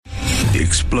The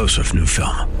explosive new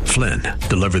film, Flynn,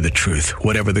 deliver the truth,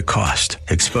 whatever the cost,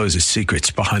 exposes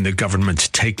secrets behind the government's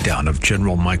takedown of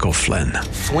General Michael Flynn.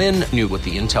 Flynn knew what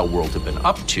the intel world had been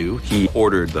up to. He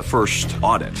ordered the first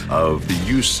audit of the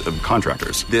use of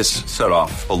contractors. This set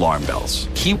off alarm bells.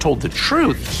 He told the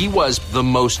truth. He was the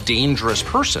most dangerous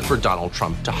person for Donald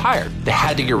Trump to hire. They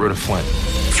had to get rid of Flynn.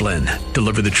 Flynn,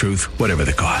 deliver the truth, whatever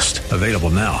the cost. Available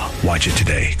now. Watch it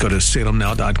today. Go to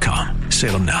salemnow.com.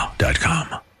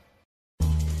 salemnow.com.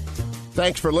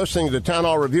 Thanks for listening to the Town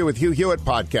Hall Review with Hugh Hewitt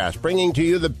podcast, bringing to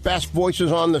you the best voices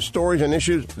on the stories and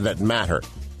issues that matter.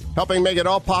 Helping make it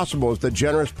all possible is the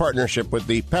generous partnership with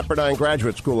the Pepperdine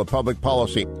Graduate School of Public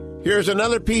Policy. Here's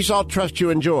another piece I'll trust you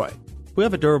enjoy. We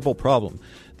have a durable problem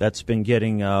that's been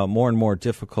getting more and more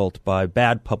difficult by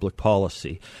bad public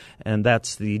policy, and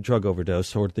that's the drug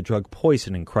overdose, or the drug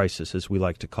poisoning crisis, as we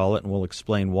like to call it, and we'll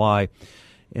explain why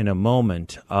in a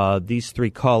moment. These three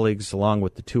colleagues, along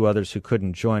with the two others who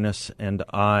couldn't join us, and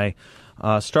I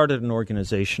started an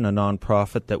organization, a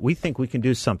nonprofit, that we think we can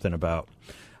do something about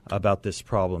this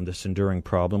problem, this enduring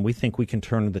problem. We think we can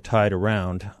turn the tide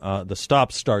around. The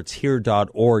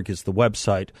StopStartsHere.org is the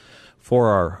website for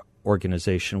our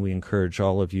organization. We encourage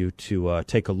all of you to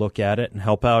take a look at it and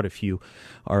help out if you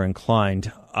are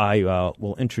inclined. I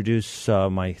will introduce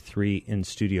my three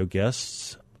in-studio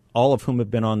guests, all of whom have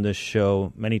been on this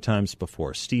show many times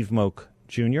before. Steve Moak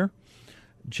Jr.,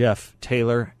 Jeff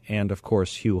Taylor, and, of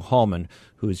course, Hugh Hallman,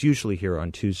 who is usually here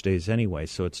on Tuesdays anyway,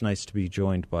 so it's nice to be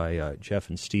joined by Jeff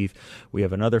and Steve. We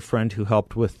have another friend who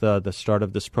helped with the start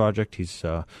of this project. He's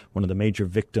one of the major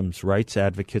victims' rights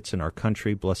advocates in our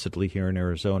country, blessedly here in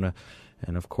Arizona,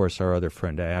 and, of course, our other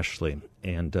friend, Ashley.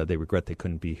 And they regret they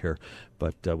couldn't be here,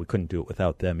 but we couldn't do it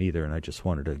without them either, and I just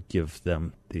wanted to give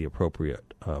them the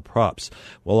appropriate props.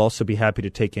 We'll also be happy to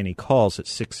take any calls at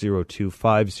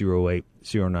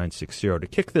 602-508-0960. To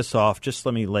kick this off, just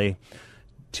let me lay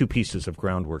two pieces of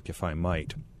groundwork, if I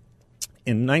might.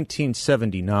 In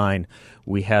 1979,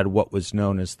 we had what was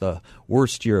known as the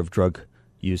worst year of drug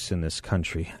use in this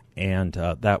country, and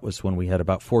that was when we had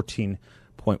about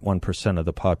 14.1% of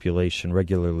the population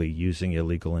regularly using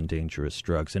illegal and dangerous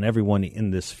drugs. And everyone in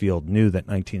this field knew that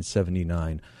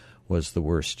 1979 was the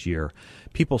worst year.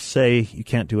 People say you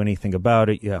can't do anything about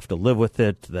it, you have to live with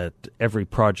it, that every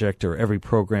project or every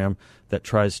program that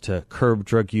tries to curb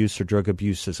drug use or drug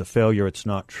abuse is a failure. It's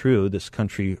not true. This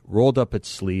country rolled up its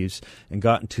sleeves and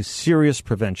got into serious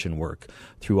prevention work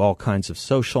through all kinds of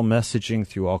social messaging,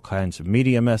 through all kinds of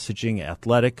media messaging,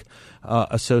 athletic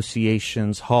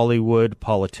associations, Hollywood,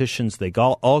 politicians. They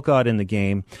all got in the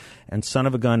game, and son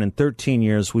of a gun, in 13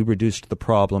 years, we reduced the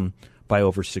problem by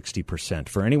over 60%.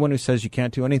 For anyone who says you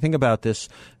can't do anything about this,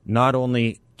 not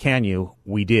only can you,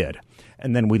 we did.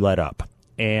 And then we let up.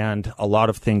 And a lot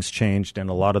of things changed, and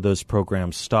a lot of those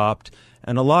programs stopped,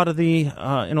 and a lot of the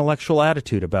intellectual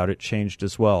attitude about it changed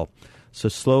as well. So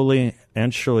slowly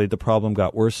and surely the problem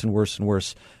got worse and worse and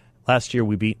worse. Last year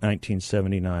we beat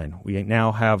 1979. We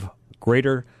now have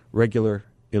greater regular,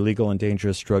 illegal, and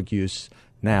dangerous drug use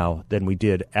now than we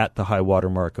did at the high water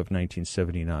mark of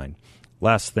 1979.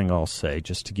 Last thing I'll say,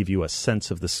 just to give you a sense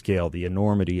of the scale, the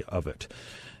enormity of it.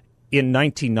 In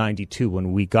 1992,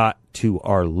 when we got to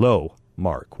our low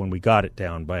mark, when we got it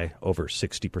down by over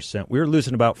 60%, we were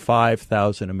losing about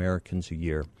 5,000 Americans a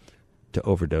year to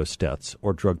overdose deaths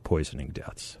or drug poisoning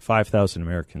deaths. 5,000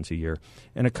 Americans a year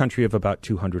in a country of about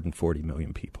 240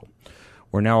 million people.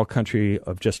 We're now a country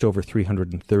of just over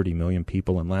 330 million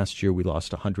people, and last year we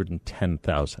lost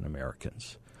 110,000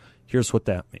 Americans. Here's what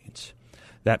that means.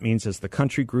 That means as the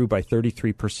country grew by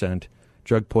 33%,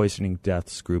 drug poisoning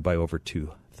deaths grew by over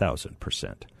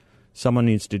 2,000%. Someone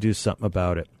needs to do something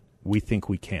about it. We think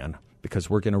we can,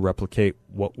 because we're going to replicate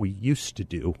what we used to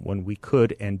do when we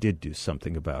could and did do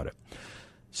something about it.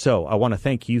 So I want to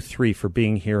thank you three for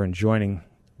being here and joining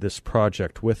this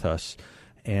project with us.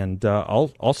 And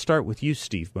I'll start with you,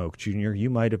 Steve Moak Jr. You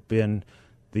might have been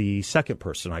the second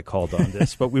person I called on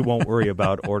this, but we won't worry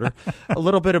about order. A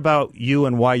little bit about you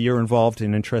and why you're involved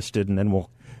and interested, and then we'll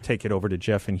take it over to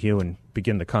Jeff and Hugh and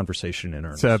begin the conversation in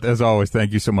earnest. Seth, as always,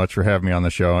 thank you so much for having me on the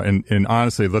show. And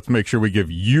honestly, let's make sure we give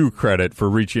you credit for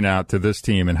reaching out to this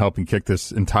team and helping kick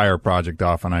this entire project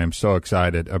off, and I am so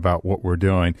excited about what we're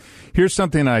doing. Here's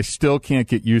something I still can't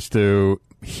get used to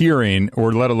hearing,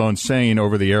 or let alone saying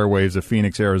over the airwaves of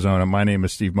Phoenix, Arizona. My name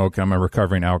is Steve Moak. I'm a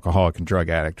recovering alcoholic and drug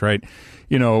addict, right?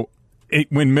 You know,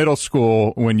 when middle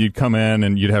school, when you'd come in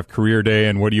and you'd have career day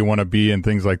and what do you want to be and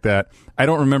things like that, I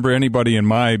don't remember anybody in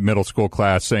my middle school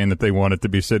class saying that they wanted to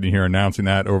be sitting here announcing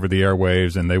that over the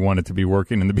airwaves and they wanted to be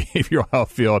working in the behavioral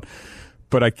health field.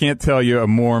 But I can't tell you a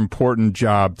more important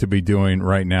job to be doing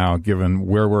right now, given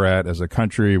where we're at as a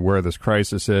country, where this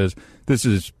crisis is. This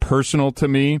is personal to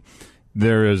me.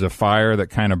 There is a fire that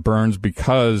kind of burns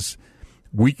because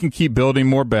we can keep building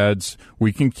more beds.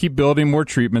 We can keep building more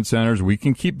treatment centers. We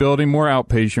can keep building more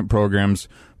outpatient programs.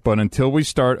 But until we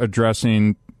start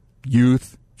addressing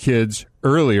youth, kids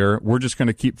earlier, we're just going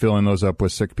to keep filling those up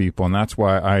with sick people. And that's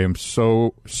why I am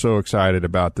so excited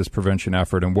about this prevention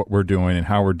effort and what we're doing and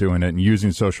how we're doing it and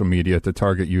using social media to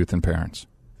target youth and parents.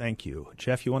 Thank you.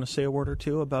 Jeff, you want to say a word or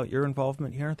two about your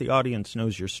involvement here? The audience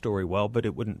knows your story well, but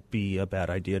it wouldn't be a bad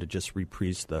idea to just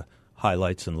reprise the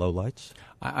highlights and lowlights.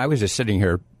 I was just sitting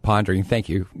here pondering. Thank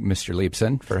you, Mr.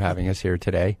 Leibsohn, for having us here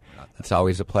today. It's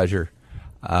always a pleasure.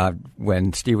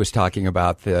 When Steve was talking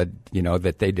about that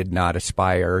they did not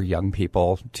aspire young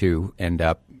people to end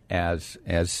up as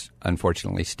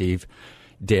unfortunately Steve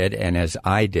did and as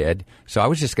I did. So I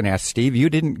was just going to ask Steve, you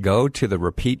didn't go to the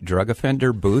repeat drug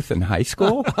offender booth in high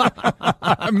school?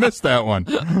 I missed that one.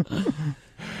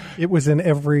 It was in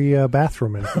every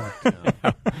bathroom, in fact.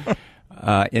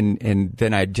 And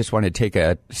then I just want to take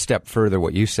a step further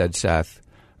what you said, Seth,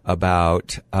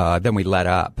 about then we let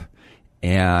up.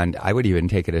 And I would even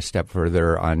take it a step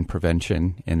further on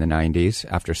prevention in the 90s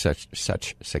after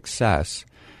such success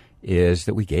is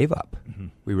that we gave up. Mm-hmm.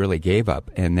 We really gave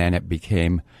up. And then it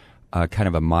became kind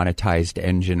of a monetized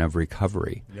engine of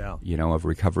recovery, of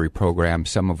recovery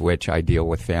programs, some of which I deal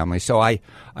with families. So I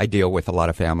deal with a lot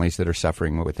of families that are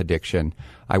suffering with addiction.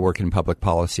 I work in public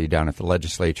policy down at the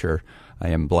legislature. I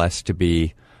am blessed to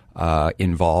be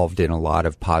involved in a lot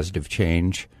of positive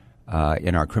change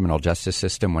in our criminal justice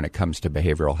system when it comes to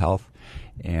behavioral health.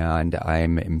 And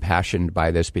I'm impassioned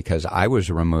by this because I was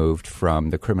removed from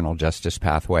the criminal justice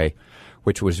pathway,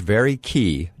 which was very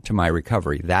key to my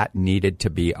recovery. That needed to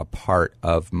be a part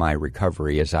of my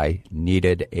recovery as I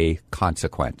needed a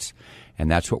consequence.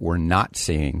 And that's what we're not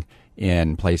seeing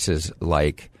in places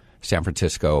like San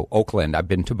Francisco, Oakland. I've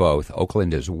been to both.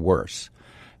 Oakland is worse.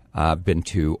 I've been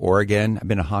to Oregon. I've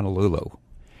been to Honolulu.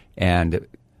 And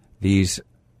these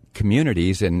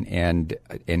communities and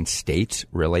states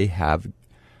really have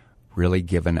really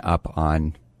given up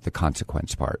on the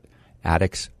consequence part.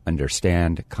 Addicts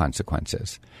understand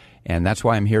consequences. And that's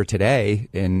why I'm here today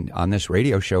on this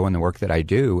radio show, and the work that I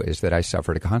do is that I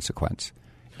suffered a consequence.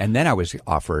 And then I was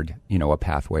offered, a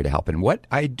pathway to help. And what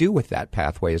I do with that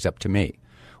pathway is up to me.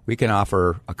 We can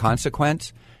offer a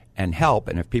consequence and help,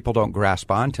 and if people don't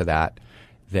grasp onto that,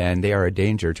 then they are a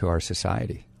danger to our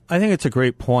society. I think it's a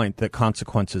great point that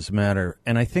consequences matter,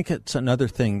 and I think it's another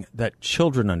thing that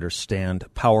children understand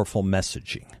powerful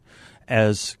messaging.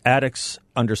 As addicts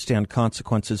understand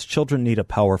consequences, children need a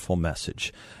powerful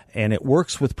message, and it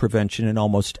works with prevention in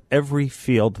almost every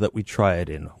field that we try it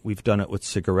in. We've done it with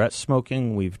cigarette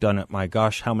smoking. We've done it, my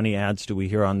gosh, how many ads do we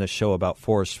hear on this show about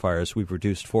forest fires? We've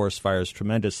reduced forest fires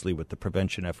tremendously with the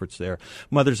prevention efforts there.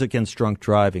 Mothers Against Drunk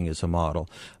Driving is a model.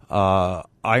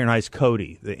 Iron Eyes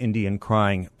Cody, the Indian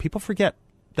crying. People forget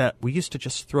that we used to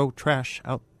just throw trash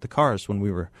out the cars when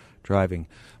we were driving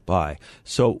by.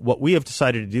 So what we have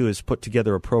decided to do is put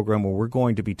together a program where we're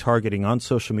going to be targeting on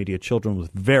social media children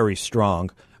with very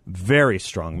strong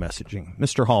messaging.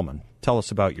 Mr. Hallman, tell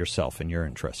us about yourself and your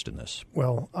interest in this.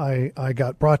 Well, I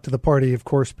got brought to the party, of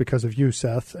course, because of you,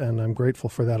 Seth, and I'm grateful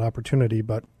for that opportunity.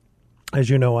 But as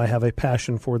you know, I have a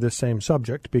passion for this same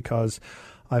subject because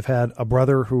I've had a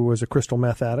brother who was a crystal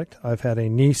meth addict. I've had a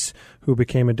niece who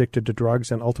became addicted to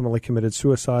drugs and ultimately committed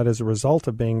suicide as a result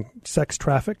of being sex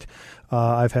trafficked.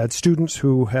 I've had students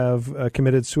who have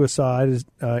committed suicide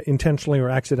intentionally or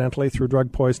accidentally through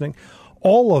drug poisoning.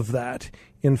 All of that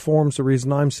informs the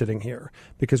reason I'm sitting here,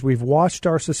 because we've watched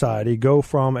our society go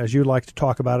from, as you like to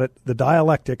talk about it, the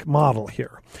dialectic model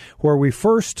here, where we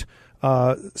first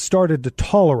started to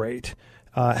tolerate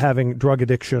having drug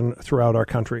addiction throughout our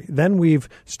country. Then we've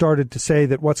started to say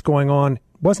that what's going on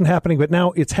wasn't happening, but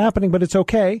now it's happening, but it's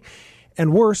okay.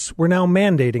 And worse, we're now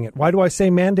mandating it. Why do I say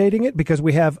mandating it? Because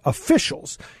we have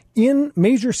officials in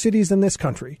major cities in this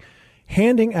country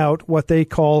handing out what they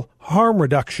call harm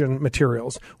reduction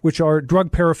materials, which are drug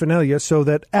paraphernalia, so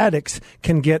that addicts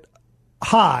can get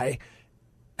high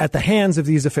at the hands of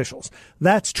these officials.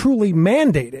 That's truly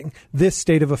mandating this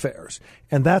state of affairs.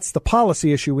 And that's the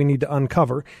policy issue we need to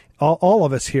uncover. All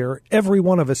of us here, every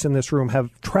one of us in this room, have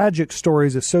tragic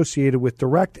stories associated with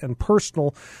direct and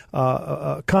personal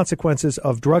consequences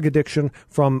of drug addiction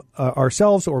from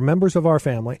ourselves or members of our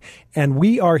family. And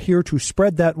we are here to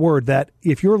spread that word that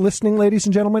if you're listening, ladies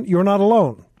and gentlemen, you're not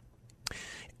alone.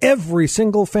 Every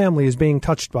single family is being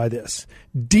touched by this,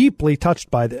 deeply touched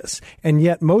by this. And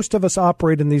yet most of us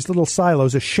operate in these little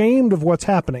silos, ashamed of what's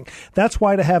happening. That's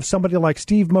why to have somebody like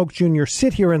Steve Moak Jr.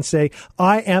 sit here and say,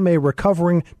 I am a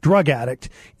recovering drug addict,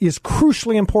 is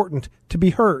crucially important to be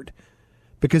heard.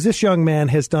 Because this young man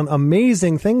has done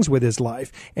amazing things with his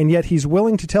life, and yet he's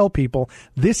willing to tell people,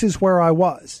 this is where I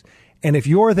was. And if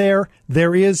you're there,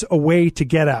 there is a way to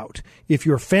get out. If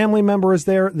your family member is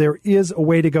there, there is a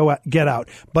way to get out.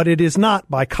 But it is not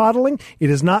by coddling.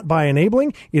 It is not by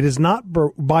enabling. It is not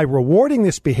by rewarding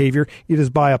this behavior. It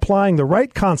is by applying the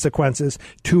right consequences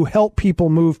to help people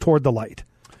move toward the light.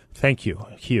 Thank you,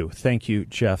 Hugh. Thank you,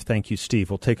 Jeff. Thank you, Steve.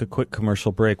 We'll take a quick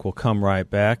commercial break. We'll come right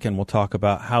back, and we'll talk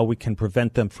about how we can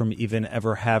prevent them from even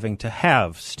ever having to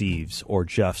have Steve's or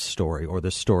Jeff's story or the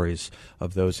stories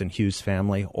of those in Hugh's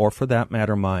family, or for that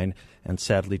matter, mine, and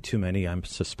sadly too many, I'm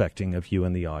suspecting, of you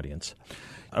in the audience.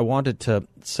 I wanted to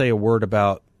say a word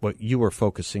about what you were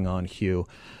focusing on, Hugh,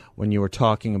 when you were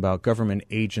talking about government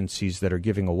agencies that are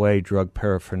giving away drug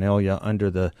paraphernalia under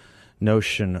the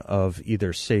notion of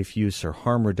either safe use or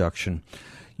harm reduction.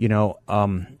 You know,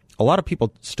 a lot of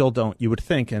people still don't, you would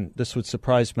think, and this would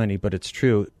surprise many, but it's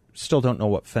true, still don't know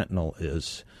what fentanyl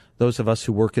is. Those of us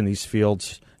who work in these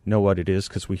fields know what it is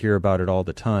because we hear about it all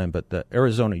the time. But the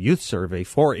Arizona Youth Survey,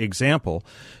 for example,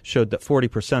 showed that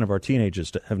 40% of our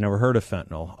teenagers have never heard of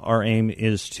fentanyl. Our aim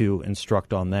is to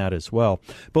instruct on that as well.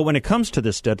 But when it comes to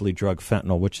this deadly drug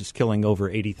fentanyl, which is killing over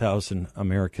 80,000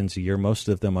 Americans a year, most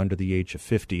of them under the age of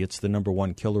 50, it's the number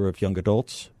one killer of young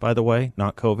adults, by the way,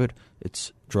 not COVID,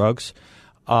 it's drugs.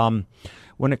 When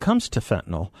it comes to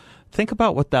fentanyl, think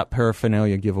about what that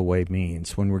paraphernalia giveaway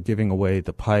means when we're giving away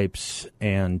the pipes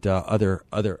and other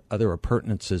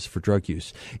appurtenances for drug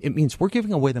use. It means we're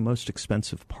giving away the most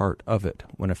expensive part of it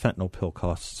when a fentanyl pill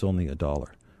costs only $1.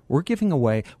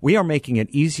 We are making it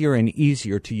easier and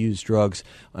easier to use drugs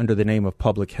under the name of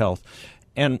public health.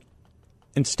 And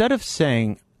instead of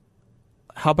saying,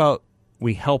 how about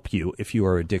we help you if you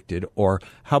are addicted, or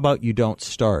how about you don't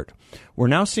start? We're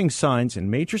now seeing signs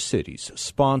in major cities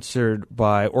sponsored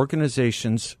by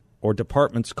organizations or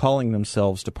departments calling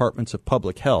themselves departments of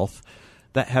public health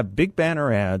that have big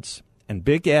banner ads and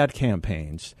big ad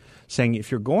campaigns saying if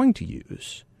you're going to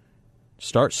use,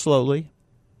 start slowly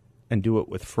and do it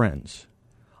with friends.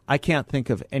 I can't think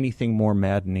of anything more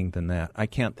maddening than that. I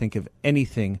can't think of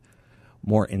anything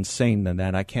more insane than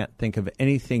that. I can't think of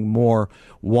anything more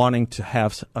wanting to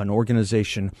have an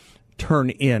organization turn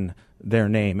in their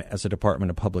name as a Department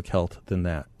of Public Health than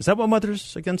that. Is that what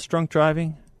Mothers Against Drunk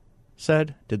Driving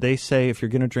said? Did they say if you're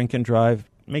going to drink and drive,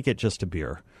 make it just a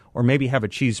beer, or maybe have a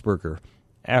cheeseburger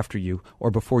after you or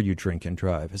before you drink and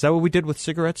drive? Is that what we did with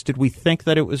cigarettes? Did we think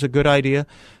that it was a good idea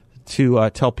to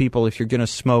tell people if you're going to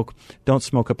smoke, don't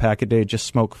smoke a pack a day, just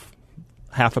smoke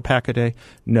half a pack a day?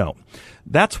 No.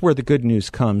 That's where the good news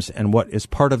comes and what is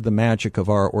part of the magic of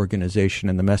our organization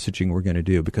and the messaging we're going to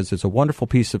do, because there's a wonderful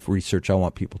piece of research I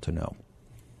want people to know.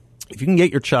 If you can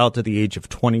get your child to the age of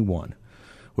 21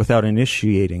 without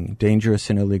initiating dangerous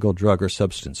and illegal drug or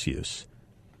substance use,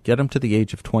 get them to the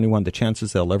age of 21, the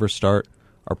chances they'll ever start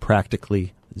are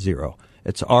practically zero.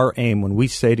 It's our aim when we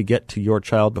say to get to your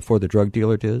child before the drug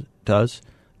dealer does.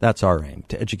 That's our aim,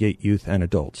 to educate youth and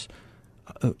adults.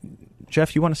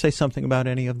 Jeff, you want to say something about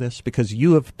any of this? Because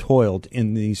you have toiled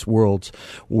in these worlds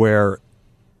where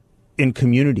in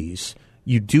communities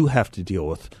you do have to deal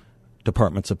with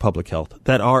departments of public health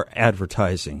that are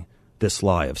advertising this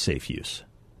lie of safe use.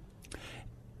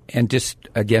 And just,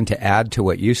 again, to add to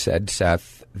what you said,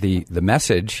 Seth, the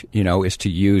message, is to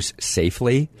use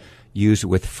safely, use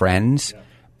with friends. Yeah.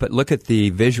 But look at the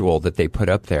visual that they put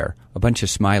up there. A bunch of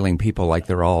smiling people like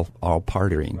they're all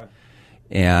partying. Right.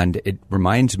 And it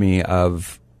reminds me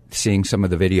of seeing some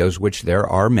of the videos, which there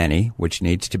are many, which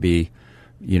needs to be,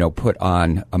 put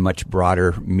on a much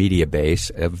broader media base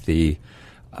of the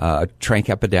tranq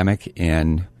epidemic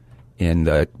in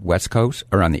the West Coast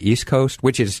or on the East Coast,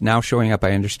 which is now showing up,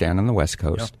 I understand, on the West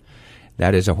Coast. Yep.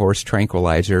 That is a horse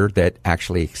tranquilizer that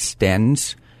actually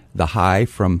extends the high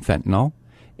from fentanyl.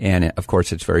 And of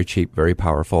course, it's very cheap, very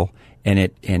powerful, and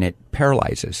it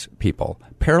paralyzes people,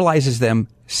 paralyzes them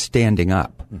standing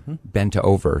up, bent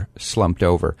over, slumped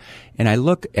over. And I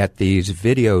look at these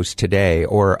videos today,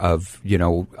 or of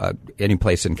any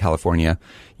place in California,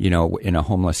 in a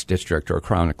homeless district or a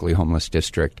chronically homeless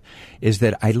district, is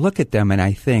that I look at them and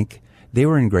I think they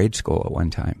were in grade school at one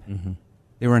time,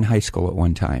 they were in high school at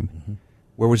one time.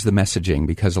 Where was the messaging?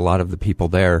 Because a lot of the people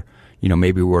there,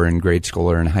 maybe were in grade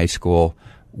school or in high school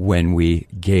when we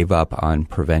gave up on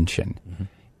prevention.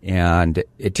 And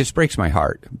it just breaks my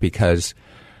heart because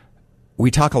we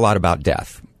talk a lot about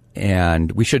death.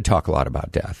 and we should talk a lot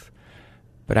about death.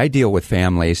 But I deal with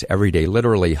families every day,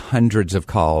 literally hundreds of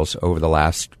calls over the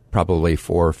last probably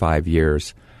 4 or 5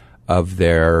 years of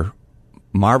their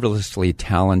marvelously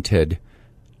talented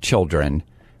children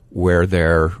where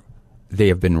they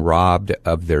have been robbed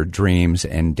of their dreams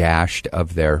and dashed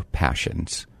of their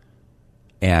passions.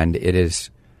 And it is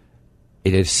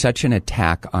such an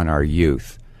attack on our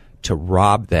youth to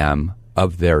rob them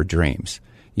of their dreams.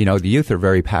 You know, the youth are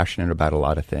very passionate about a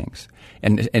lot of things,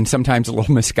 and sometimes a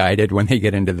little misguided when they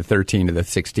get into the 13 to the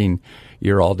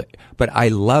 16-year-old. But I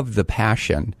love the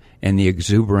passion and the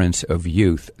exuberance of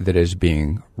youth that is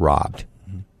being robbed.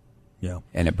 Yeah.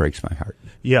 And it breaks my heart.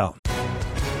 Yeah.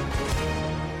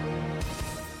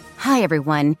 Hi,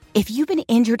 everyone. If you've been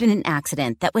injured in an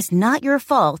accident that was not your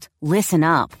fault, listen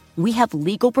up. We have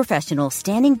legal professionals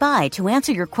standing by to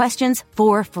answer your questions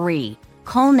for free.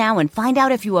 Call now and find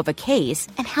out if you have a case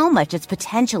and how much it's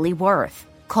potentially worth.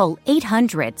 Call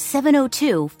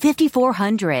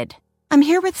 800-702-5400. I'm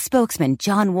here with spokesman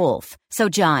John Wolf. So,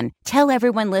 John, tell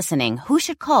everyone listening who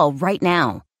should call right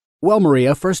now. Well,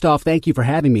 Maria, first off, thank you for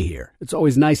having me here. It's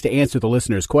always nice to answer the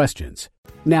listeners' questions.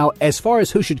 Now, as far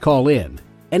as who should call in,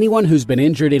 anyone who's been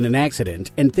injured in an accident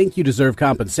and think you deserve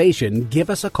compensation, give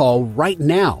us a call right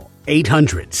now.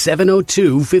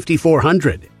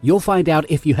 800-702-5400. You'll find out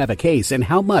if you have a case and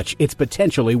how much it's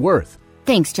potentially worth.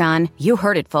 Thanks, John. You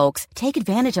heard it, folks. Take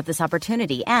advantage of this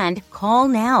opportunity and call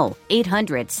now.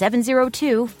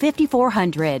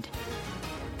 800-702-5400.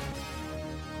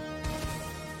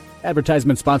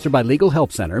 Advertisement sponsored by Legal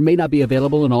Help Center. May not be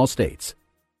available in all states.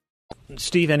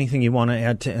 Steve, anything you want to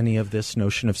add to any of this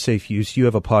notion of safe use? You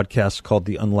have a podcast called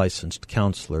The Unlicensed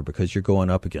Counselor because you're going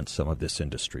up against some of this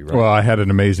industry, right? Well, I had an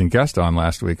amazing guest on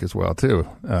last week as well, too.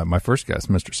 My first guest,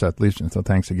 Mr. Seth Leibsohn, so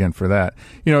thanks again for that.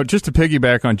 You know, just to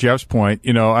piggyback on Jeff's point,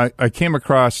 you know, I came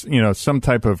across, you know, some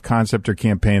type of concept or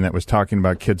campaign that was talking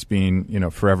about kids being, you know,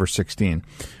 forever 16,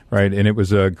 right? And it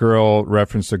was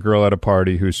referenced a girl at a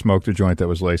party who smoked a joint that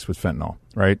was laced with fentanyl,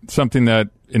 right? Something that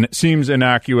and it seems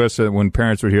innocuous when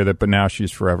parents would hear that, but now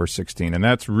she's forever 16. And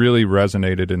that's really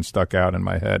resonated and stuck out in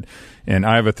my head. And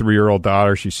I have a 3-year-old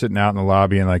daughter. She's sitting out in the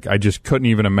lobby, and like I just couldn't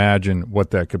even imagine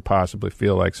what that could possibly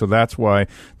feel like. So that's why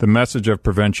the message of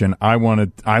prevention, I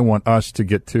want us to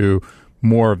get to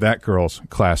more of that girl's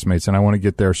classmates, and I want to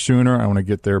get there sooner. I want to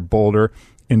get there bolder.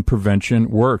 In prevention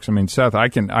works. I mean, Seth, I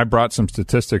brought some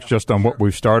statistics just on what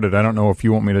we've started. I don't know if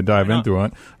you want me to dive into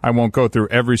it. I won't go through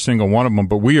every single one of them,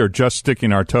 but we are just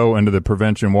sticking our toe into the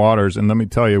prevention waters. And let me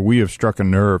tell you, we have struck a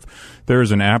nerve. There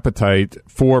is an appetite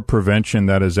for prevention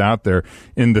that is out there.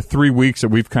 In the 3 weeks that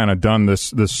we've kind of done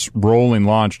this rolling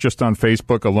launch, just on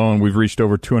Facebook alone, we've reached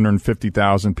over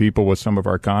 250,000 people with some of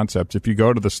our concepts. If you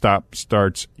go to the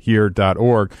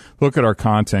stopstartshere.org, look at our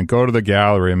content, go to the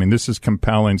gallery. I mean, this is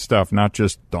compelling stuff, not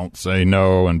just don't say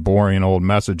no and boring old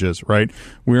messages, right?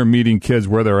 We're meeting kids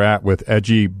where they're at with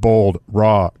edgy, bold,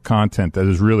 raw content that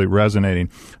is really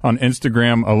resonating. On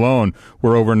Instagram alone,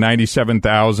 we're over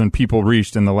 97,000 people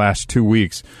reached in the last 2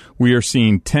 weeks. We are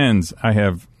seeing tens.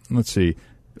 Our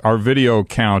video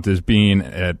count is being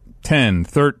at 10,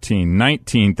 13,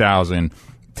 19,000.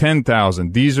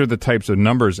 10,000. These are the types of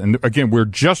numbers. And again, we're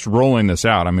just rolling this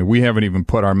out. I mean, we haven't even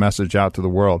put our message out to the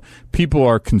world. People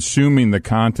are consuming the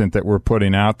content that we're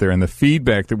putting out there, and the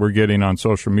feedback that we're getting on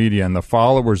social media and the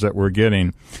followers that we're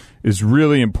getting is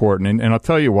really important. And I'll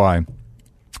tell you why.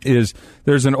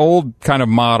 There's an old kind of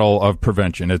model of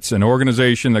prevention. It's an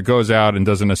organization that goes out and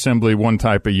does an assembly one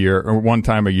time a year,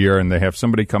 and they have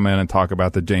somebody come in and talk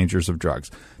about the dangers of drugs.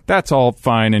 That's all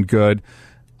fine and good.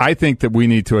 I think that we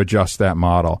need to adjust that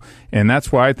model. And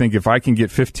that's why I think if I can get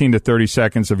 15 to 30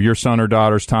 seconds of your son or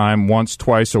daughter's time once,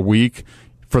 twice a week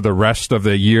for the rest of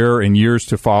the year and years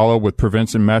to follow with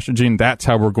prevention messaging, that's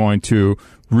how we're going to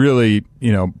really,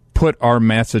 put our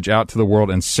message out to the world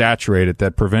and saturate it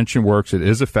that prevention works, it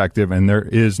is effective, and there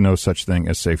is no such thing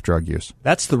as safe drug use.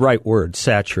 That's the right word,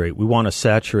 saturate. We want to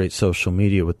saturate social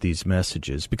media with these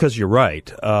messages because you're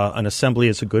right. An assembly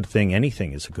is a good thing.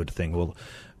 Anything is a good thing.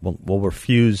 We'll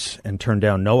refuse and turn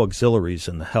down no auxiliaries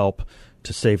in the help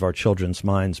to save our children's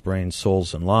minds, brains,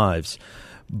 souls, and lives.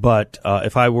 But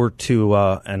if I were to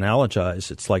analogize,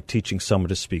 it's like teaching someone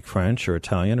to speak French or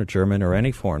Italian or German or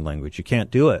any foreign language. You can't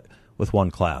do it with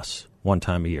one class, one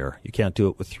time a year. You can't do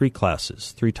it with 3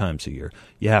 classes, 3 times a year.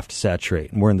 You have to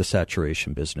saturate, and we're in the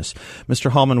saturation business. Mr.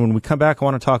 Hallman, when we come back, I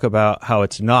want to talk about how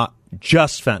it's not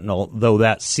just fentanyl, though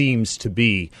that seems to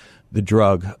be the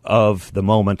drug of the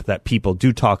moment that people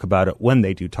do talk about it when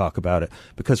they do talk about it,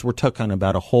 because we're talking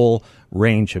about a whole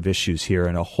range of issues here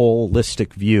and a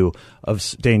holistic view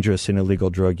of dangerous and illegal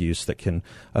drug use that can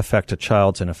affect a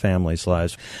child's and a family's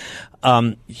lives.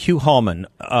 Hugh Hallman,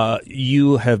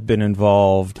 you have been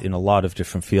involved in a lot of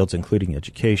different fields, including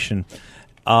education.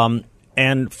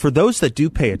 And for those that do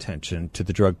pay attention to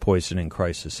the drug poisoning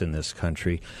crisis in this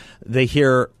country, they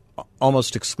hear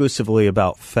almost exclusively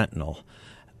about fentanyl.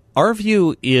 Our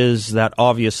view is that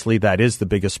obviously that is the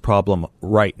biggest problem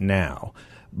right now.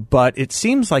 But it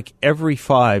seems like every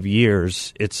 5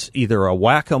 years, it's either a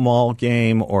whack-a-mole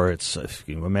game or it's, if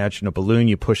you imagine a balloon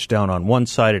you push down on one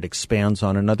side, it expands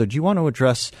on another. Do you want to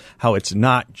address how it's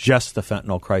not just the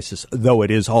fentanyl crisis, though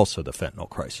it is also the fentanyl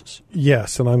crisis?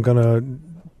 Yes, and I'm going to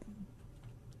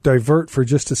divert for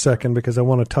just a second because I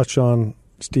want to touch on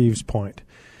Steve's point.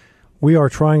 We are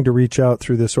trying to reach out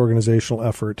through this organizational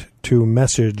effort to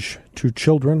message to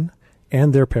children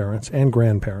and their parents and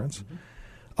grandparents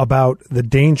about the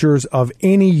dangers of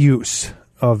any use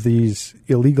of these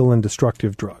illegal and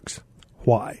destructive drugs.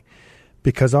 Why?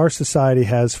 Because our society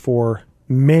has for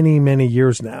many, many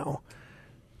years now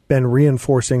been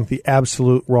reinforcing the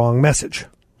absolute wrong message.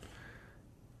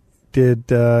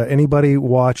 Did anybody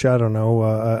watch, I don't know,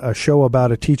 a show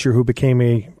about a teacher who became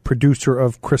a producer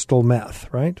of crystal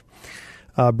meth, right?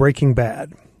 Breaking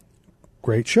Bad.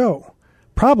 Great show.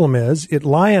 Problem is, it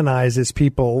lionizes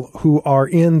people who are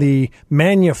in the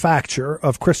manufacture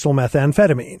of crystal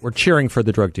methamphetamine. We're cheering for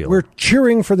the drug dealer. We're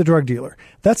cheering for the drug dealer.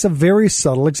 That's a very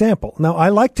subtle example. Now, I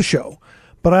like the show,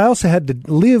 but I also had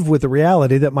to live with the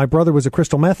reality that my brother was a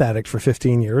crystal meth addict for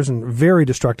 15 years and very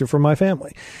destructive for my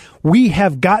family. We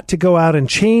have got to go out and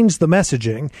change the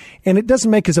messaging, and it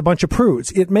doesn't make us a bunch of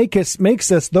prudes. It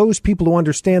makes us those people who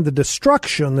understand the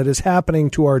destruction that is happening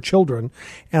to our children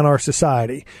and our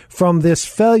society from this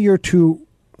failure to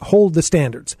hold the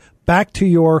standards. Back to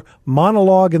your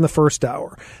monologue in the first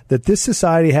hour, that this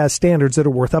society has standards that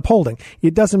are worth upholding.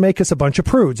 It doesn't make us a bunch of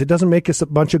prudes. It doesn't make us a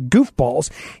bunch of goofballs.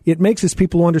 It makes us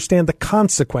people who understand the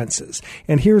consequences.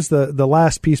 And here's the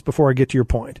last piece before I get to your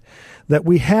point, that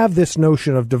we have this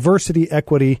notion of diversity,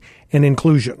 equity, and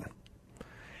inclusion.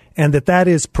 And that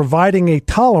is providing a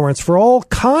tolerance for all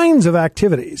kinds of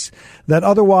activities that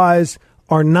otherwise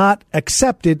are not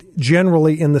accepted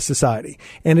generally in the society.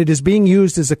 And it is being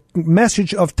used as a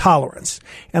message of tolerance.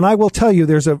 And I will tell you,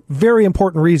 there's a very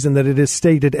important reason that it is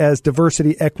stated as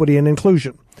diversity, equity, and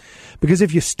inclusion. Because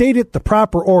if you state it the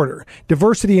proper order,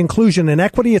 diversity, inclusion, and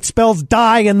equity, it spells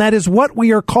die, and that is what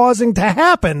we are causing to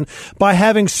happen by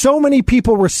having so many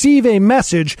people receive a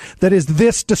message that is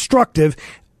this destructive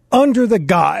under the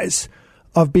guise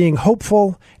of being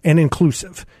hopeful and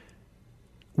inclusive.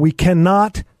 We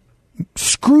cannot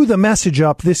screw the message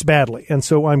up this badly. And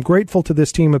so I'm grateful to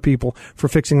this team of people for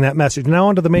fixing that message. Now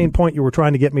on to the main point you were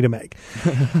trying to get me to make.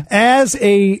 As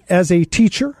a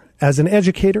teacher, as an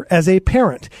educator, as a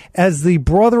parent, as the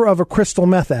brother of a crystal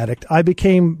meth addict, I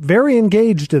became very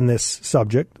engaged in this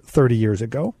subject 30 years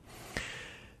ago.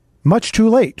 Much too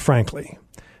late, frankly,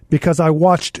 because I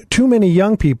watched too many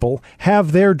young people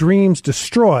have their dreams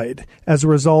destroyed as a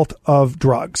result of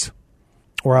drugs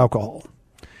or alcohol.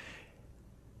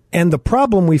 And the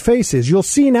problem we face is, you'll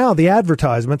see now the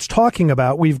advertisements talking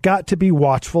about we've got to be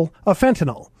watchful of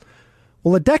fentanyl.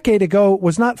 Well, a decade ago, it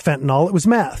was not fentanyl, it was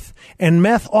meth. And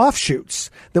meth offshoots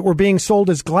that were being sold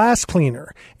as glass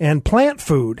cleaner and plant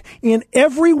food. In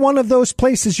every one of those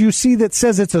places you see that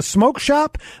says it's a smoke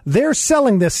shop, they're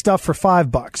selling this stuff for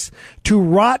 $5 to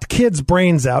rot kids'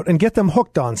 brains out and get them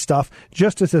hooked on stuff,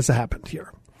 just as has happened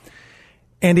here.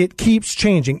 And it keeps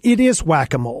changing. It is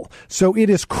whack-a-mole. So it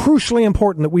is crucially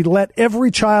important that we let every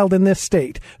child in this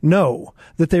state know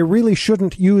that they really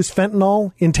shouldn't use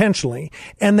fentanyl intentionally.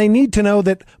 And they need to know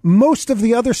that most of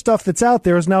the other stuff that's out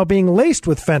there is now being laced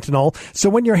with fentanyl. So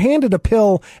when you're handed a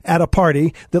pill at a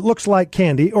party that looks like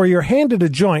candy, or you're handed a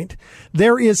joint,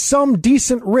 there is some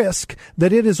decent risk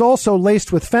that it is also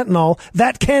laced with fentanyl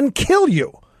that can kill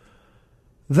you.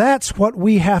 That's what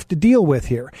we have to deal with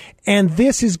here. And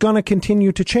this is going to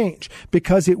continue to change,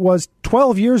 because it was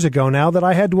 12 years ago now that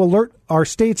I had to alert our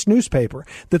state's newspaper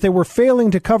that they were failing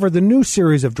to cover the new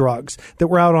series of drugs that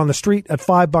were out on the street at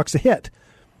 $5 a hit.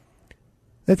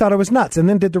 They thought I was nuts, and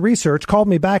then did the research, called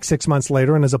me back 6 months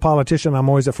later, and as a politician, I'm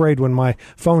always afraid when my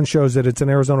phone shows that it's an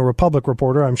Arizona Republic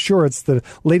reporter. I'm sure it's the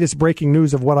latest breaking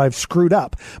news of what I've screwed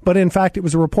up. But in fact, it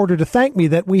was a reporter to thank me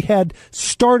that we had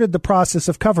started the process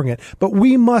of covering it. But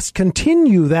we must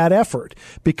continue that effort,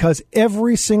 because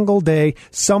every single day,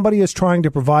 somebody is trying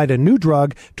to provide a new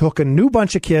drug to hook a new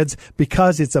bunch of kids,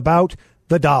 because it's about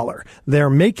the dollar. They're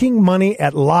making money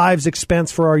at lives'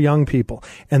 expense for our young people.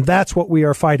 And that's what we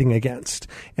are fighting against.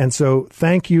 And so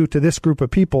thank you to this group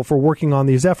of people for working on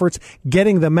these efforts,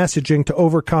 getting the messaging to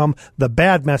overcome the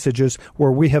bad messages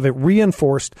where we have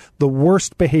reinforced the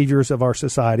worst behaviors of our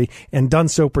society and done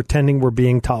so pretending we're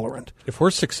being tolerant. If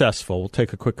we're successful, we'll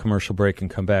take a quick commercial break and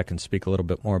come back and speak a little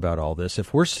bit more about all this.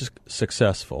 If we're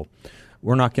successful,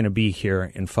 we're not going to be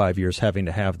here in 5 years having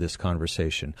to have this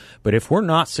conversation. But if we're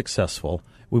not successful,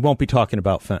 we won't be talking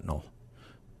about fentanyl.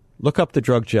 Look up the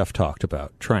drug Jeff talked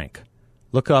about, Trank.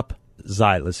 Look up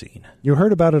xylazine. You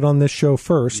heard about it on this show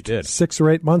first 6 or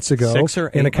 8 months ago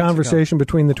in a conversation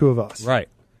between the two of us. Right.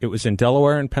 It was in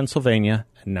Delaware and Pennsylvania,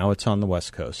 and now it's on the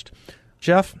West Coast.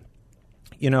 Jeff,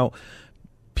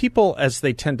 people, as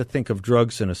they tend to think of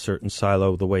drugs in a certain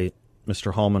silo, the way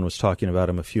Mr. Hallman was talking about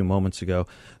him a few moments ago,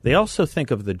 they also think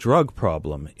of the drug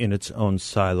problem in its own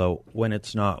silo when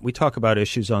it's not. We talk about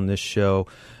issues on this show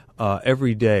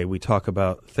every day. We talk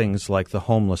about things like the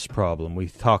homeless problem. We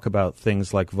talk about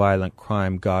things like violent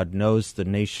crime. God knows the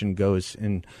nation goes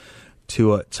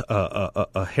into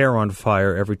a hair on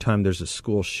fire every time there's a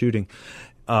school shooting.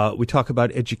 We talk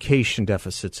about education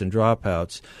deficits and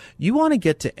dropouts. You want to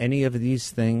get to any of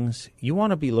these things, you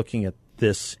want to be looking at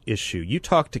this issue. You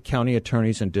talk to county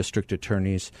attorneys and district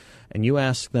attorneys, and you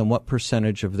ask them what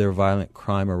percentage of their violent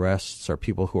crime arrests are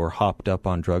people who are hopped up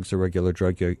on drugs or regular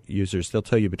drug users. They'll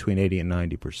tell you between 80 and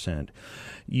 90%.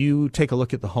 You take a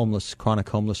look at the chronic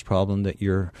homeless problem that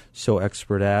you're so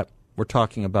expert at. We're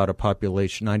talking about a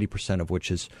population, 90% of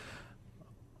which is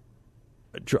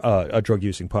a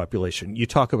drug-using population. You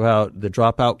talk about the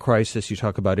dropout crisis. You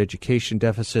talk about education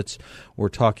deficits. We're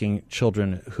talking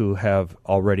children who have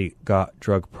already got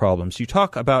drug problems. You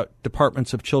talk about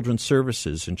departments of children's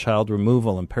services and child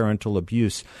removal and parental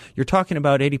abuse. You're talking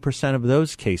about 80% of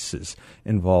those cases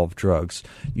involve drugs.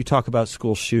 You talk about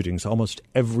school shootings. Almost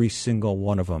every single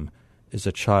one of them is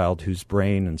a child whose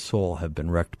brain and soul have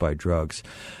been wrecked by drugs.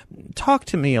 Talk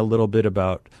to me a little bit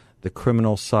about the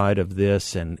criminal side of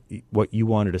this and what you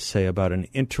wanted to say about an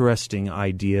interesting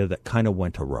idea that kind of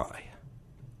went awry.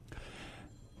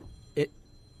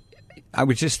 I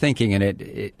was just thinking,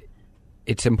 and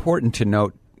it's important to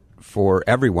note for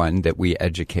everyone that we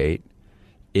educate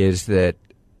is that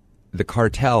the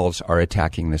cartels are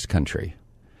attacking this country,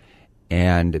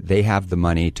 and they have the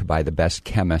money to buy the best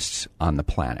chemists on the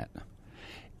planet.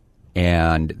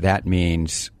 And that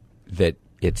means that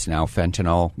it's now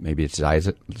fentanyl, maybe it's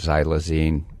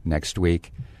xylazine next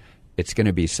week. It's going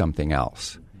to be something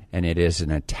else. And it is an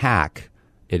attack.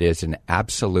 It is an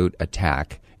absolute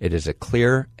attack. It is a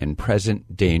clear and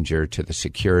present danger to the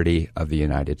security of the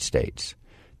United States.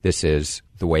 This is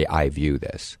the way I view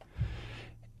this.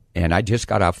 And I just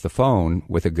got off the phone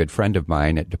with a good friend of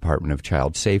mine at Department of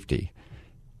Child Safety.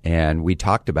 And we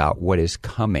talked about what is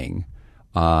coming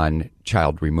on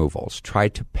child removals. Try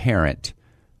to parent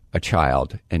a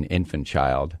child, an infant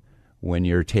child, when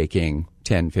you're taking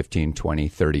 10, 15, 20,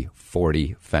 30,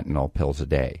 40 fentanyl pills a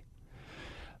day.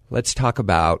 Let's talk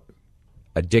about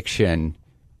addiction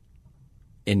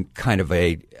in kind of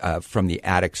a from the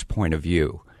addict's point of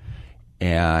view.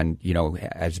 And,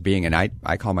 as being, and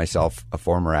I call myself a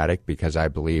former addict because I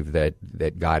believe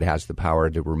that God has the power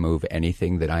to remove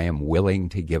anything that I am willing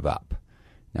to give up.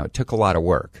 Now, it took a lot of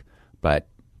work, but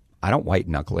I don't white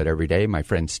knuckle it every day. My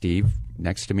friend Steve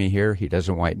next to me here, he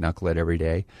doesn't white knuckle it every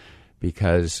day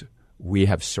because we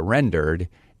have surrendered,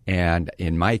 and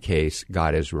in my case,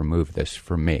 God has removed this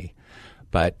from me.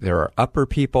 But there are upper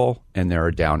people and there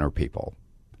are downer people.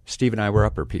 Steve and I were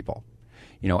upper people.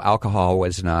 Alcohol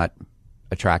was not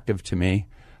attractive to me.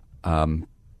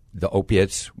 The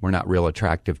opiates were not real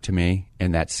attractive to me.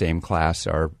 In that same class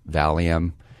are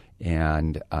Valium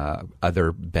and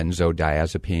other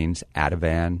benzodiazepines,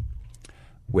 Ativan,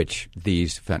 which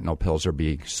these fentanyl pills are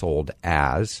being sold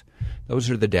as. Those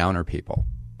are the downer people.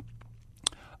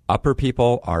 Upper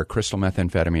people are crystal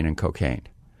methamphetamine and cocaine.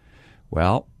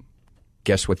 Well,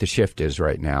 guess what the shift is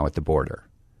right now at the border?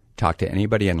 Talk to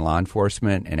anybody in law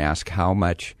enforcement and ask how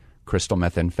much crystal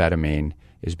methamphetamine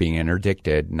is being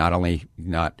interdicted, not only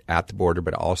not at the border,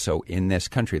 but also in this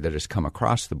country that has come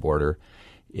across the border,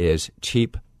 is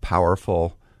cheap,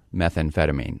 powerful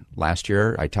methamphetamine. Last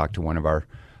year, I talked to one of our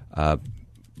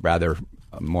rather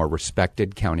more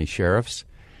respected county sheriffs,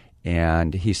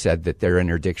 and he said that their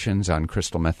interdictions on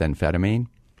crystal methamphetamine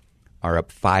are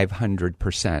up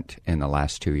 500% in the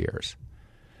last 2 years.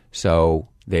 So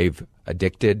they've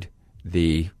addicted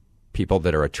the people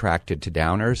that are attracted to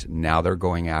downers. Now they're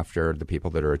going after the people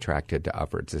that are attracted to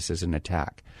uppers. This is an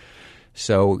attack.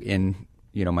 So in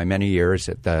my many years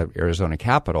at the Arizona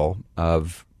Capitol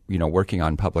of working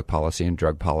on public policy and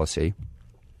drug policy,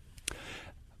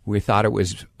 we thought it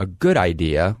was a good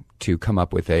idea to come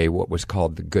up with what was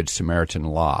called the Good Samaritan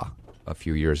Law a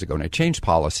few years ago. And it changed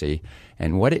policy.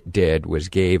 And what it did was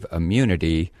gave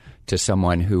immunity to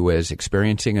someone who was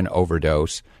experiencing an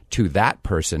overdose to that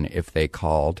person if they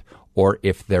called, or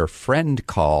if their friend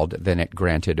called, then it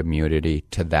granted immunity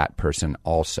to that person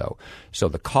also. So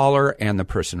the caller and the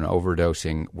person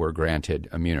overdosing were granted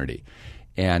immunity.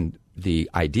 And the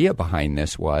idea behind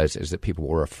this is that people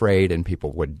were afraid and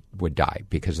people would die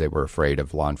because they were afraid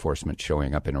of law enforcement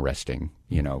showing up and arresting,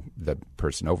 the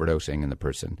person overdosing and the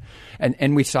person.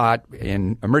 And we saw it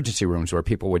in emergency rooms where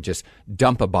people would just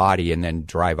dump a body and then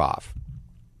drive off.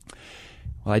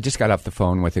 Well, I just got off the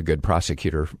phone with a good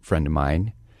prosecutor friend of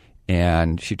mine,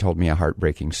 and she told me a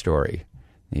heartbreaking story.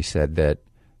 He said that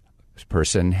this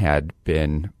person had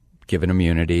been given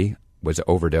immunity, was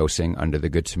overdosing under the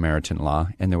Good Samaritan Law,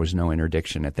 and there was no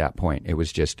interdiction at that point. It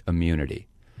was just immunity.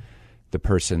 The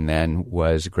person then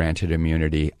was granted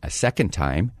immunity a second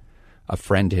time. A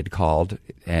friend had called,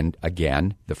 and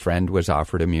again, the friend was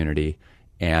offered immunity,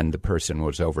 and the person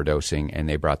was overdosing, and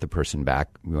they brought the person back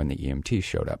when the EMT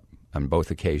showed up on both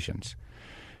occasions.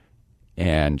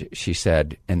 And she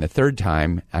said, and the third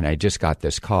time, and I just got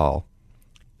this call,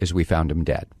 is we found him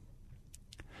dead.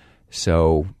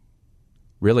 So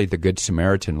really, the Good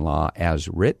Samaritan Law, as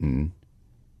written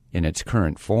in its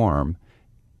current form,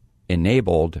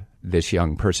 enabled this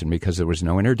young person, because there was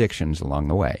no interdictions along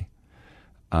the way,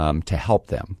 to help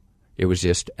them. It was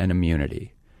just an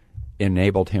immunity.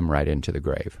 Enabled him right into the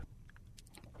grave.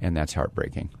 And that's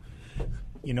heartbreaking.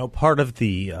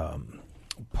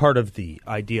 Part of the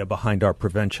idea behind our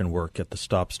prevention work at the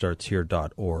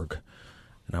StopStartsHere.org,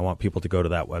 and I want people to go to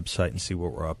that website and see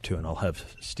what we're up to, and I'll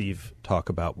have Steve talk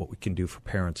about what we can do for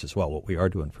parents as well, what we are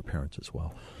doing for parents as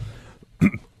well,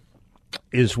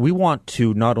 is we want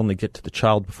to not only get to the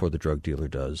child before the drug dealer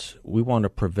does, we want to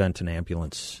prevent an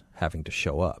ambulance having to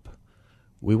show up.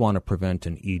 We want to prevent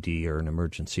an ED or an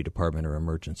emergency department or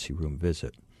emergency room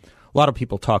visit. A lot of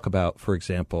people talk about, for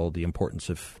example, the importance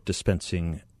of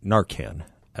dispensing Narcan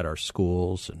at our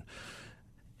schools and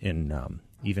in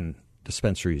even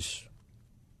dispensaries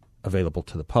available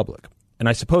to the public. And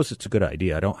I suppose it's a good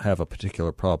idea. I don't have a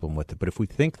particular problem with it. But if we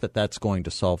think that that's going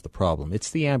to solve the problem, it's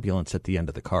the ambulance at the end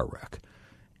of the car wreck.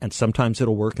 And sometimes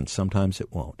it'll work and sometimes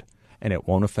it won't. And it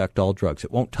won't affect all drugs.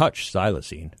 It won't touch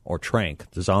xylazine or Tranq,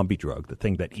 the zombie drug, the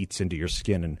thing that eats into your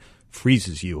skin and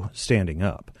freezes you standing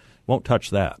up. It won't touch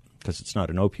that because it's not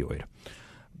an opioid.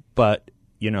 But,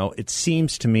 it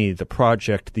seems to me the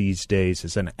project these days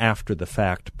is an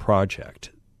after-the-fact project.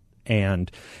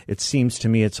 And it seems to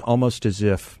me it's almost as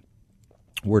if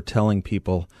we're telling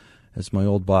people, as my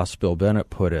old boss Bill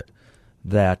Bennett put it,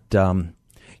 that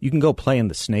you can go play in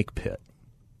the snake pit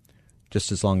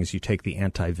just as long as you take the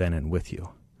anti-venom with you.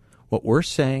 What we're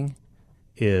saying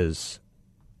is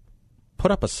put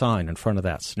up a sign in front of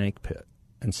that snake pit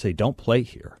and say, don't play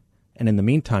here. And in the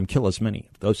meantime, kill as many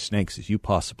of those snakes as you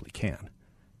possibly can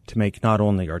to make not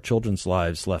only our children's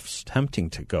lives less tempting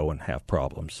to go and have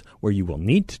problems where you will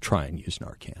need to try and use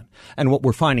Narcan. And what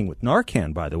we're finding with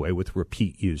Narcan, by the way, with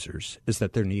repeat users, is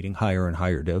that they're needing higher and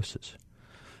higher doses.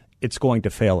 It's going to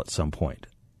fail at some point.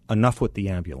 Enough with the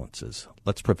ambulances.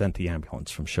 Let's prevent the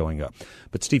ambulance from showing up.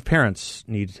 But, Steve, parents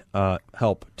need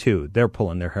help, too. They're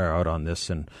pulling their hair out on this,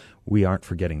 and we aren't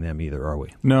forgetting them either, are we?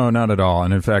 No, not at all.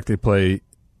 And, in fact, they play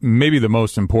maybe the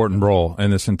most important role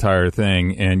in this entire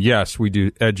thing. And yes, we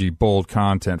do edgy, bold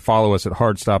content. Follow us at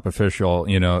Hardstop Official.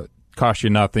 Cost you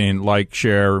nothing. Like,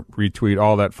 share, retweet,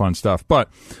 all that fun stuff. But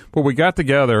we got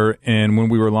together, and when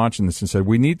we were launching this, and said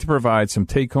we need to provide some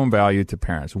take-home value to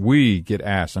parents. We get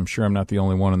asked, I'm sure I'm not the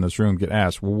only one in this room, get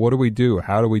asked, well, what do we do?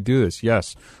 How do we do this?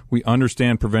 Yes, we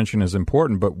understand prevention is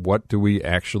important, but what do we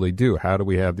actually do? How do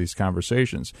we have these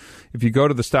conversations? If you go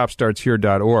to the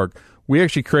StopStartsHere.org, we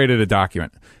actually created a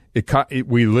document.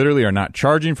 We literally are not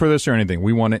charging for this or anything.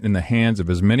 We want it in the hands of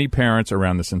as many parents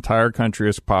around this entire country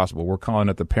as possible. We're calling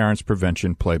it the Parents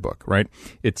Prevention Playbook, right?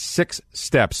 It's 6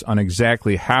 steps on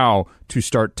exactly how to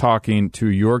start talking to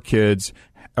your kids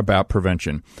about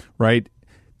prevention, right?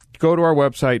 Go to our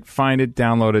website, find it,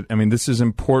 download it. I mean, this is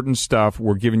important stuff.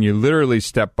 We're giving you literally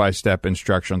step-by-step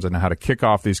instructions on how to kick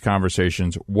off these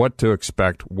conversations, what to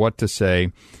expect, what to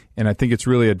say. And I think it's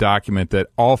really a document that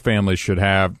all families should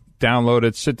have. Download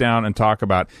it, sit down, and talk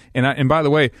about. And by the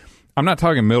way, I'm not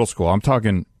talking middle school. I am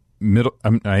talking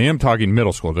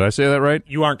middle school. Did I say that right?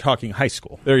 You aren't talking high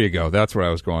school. There you go. That's what I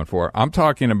was going for. I'm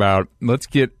talking about let's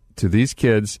get to these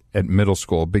kids at middle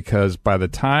school, because by the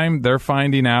time they're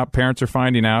finding out, parents are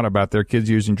finding out about their kids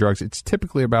using drugs, it's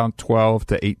typically about 12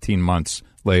 to 18 months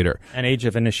later. And age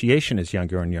of initiation is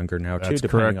younger and younger now, too, That's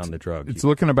depending correct. on the drug. It's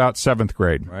looking about 7th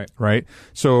grade, Right. right?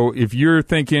 So if you're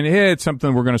thinking, hey, it's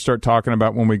something we're going to start talking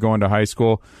about when we go into high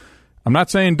school, I'm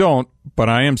not saying don't, but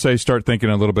I am saying start thinking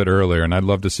a little bit earlier, and I'd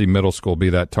love to see middle school be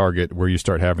that target where you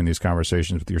start having these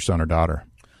conversations with your son or daughter.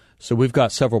 So we've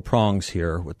got several prongs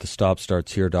here with the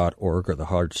StopStartsHere.org or the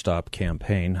Hard Stop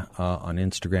campaign on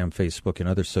Instagram, Facebook, and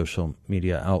other social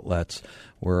media outlets.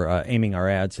 We're aiming our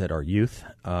ads at our youth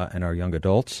and our young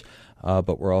adults,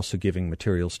 but we're also giving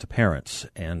materials to parents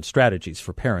and strategies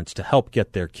for parents to help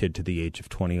get their kid to the age of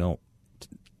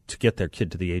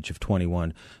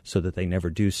 21 so that they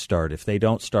never do start. If they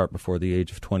don't start before the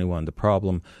age of 21, the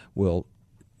problem will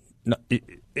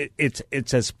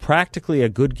it's as practically a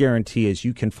good guarantee as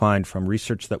you can find from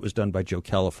research that was done by Joe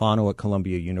Califano at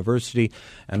Columbia University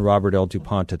and Robert L.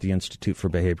 DuPont at the Institute for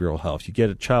Behavioral Health. You get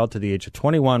a child to the age of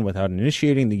 21 without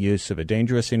initiating the use of a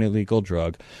dangerous and illegal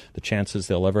drug, the chances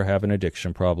they'll ever have an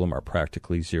addiction problem are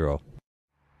practically zero.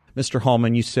 Mr.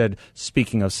 Hallman, you said,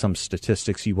 speaking of some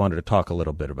statistics, you wanted to talk a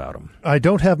little bit about them. I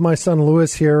don't have my son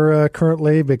Lewis here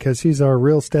currently because he's our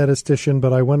real statistician,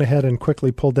 but I went ahead and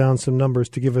quickly pulled down some numbers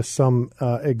to give us some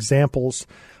examples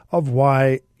of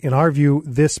why, in our view,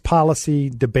 this policy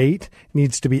debate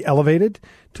needs to be elevated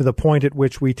to the point at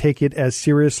which we take it as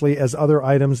seriously as other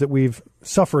items that we've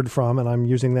suffered from, and I'm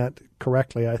using that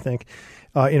correctly, I think,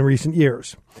 in recent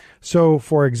years. So,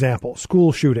 for example,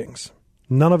 school shootings.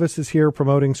 None of us is here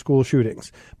promoting school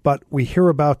shootings, but we hear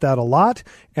about that a lot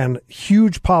and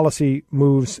huge policy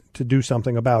moves to do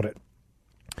something about it.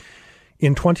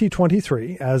 In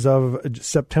 2023, as of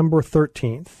September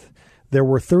 13th, there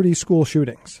were 30 school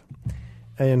shootings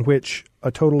in which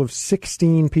a total of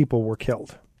 16 people were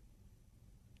killed.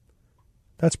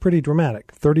 That's pretty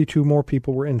dramatic. 32 more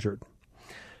people were injured.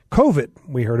 COVID,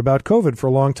 we heard about COVID for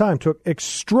a long time, took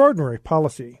extraordinary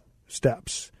policy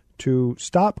steps to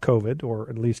stop COVID, or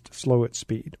at least slow its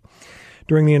speed.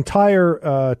 During the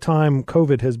entire time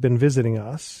COVID has been visiting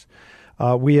us,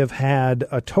 we have had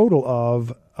a total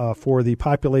of, for the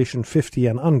population 50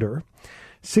 and under,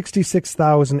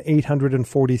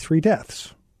 66,843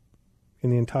 deaths in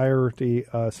the entirety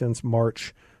since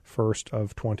March 1st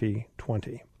of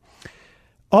 2020.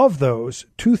 Of those,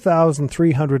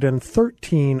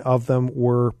 2,313 of them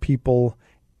were people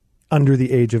under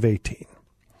the age of 18.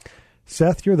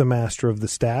 Seth, you're the master of the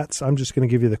stats. I'm just going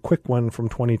to give you the quick one from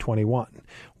 2021.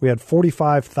 We had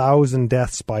 45,000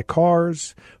 deaths by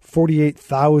cars,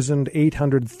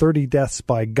 48,830 deaths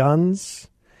by guns,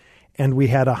 and we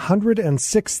had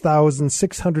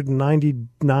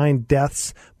 106,699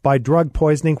 deaths by drug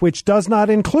poisoning, which does not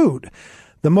include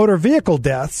the motor vehicle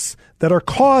deaths that are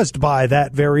caused by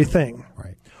that very thing,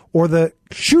 right, or the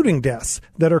shooting deaths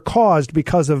that are caused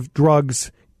because of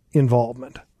drugs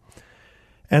involvement.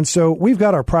 And so we've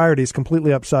got our priorities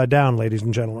completely upside down, ladies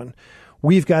and gentlemen.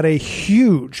 We've got a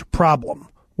huge problem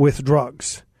with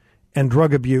drugs and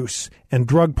drug abuse and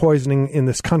drug poisoning in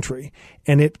this country,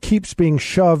 and it keeps being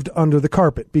shoved under the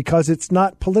carpet because it's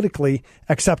not politically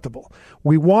acceptable.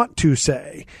 We want to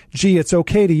say, gee, it's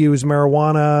okay to use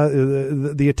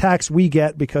marijuana, the attacks we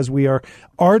get because we are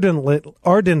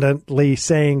ardently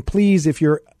saying, please, if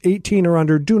you're 18 or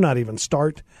under, do not even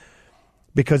start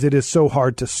because it is so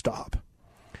hard to stop.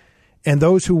 And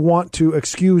those who want to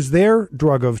excuse their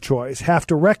drug of choice have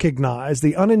to recognize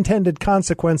the unintended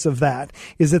consequence of that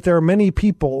is that there are many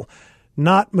people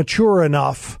not mature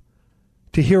enough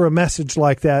to hear a message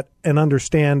like that and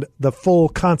understand the full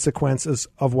consequences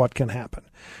of what can happen.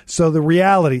 So the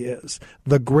reality is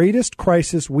the greatest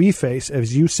crisis we face,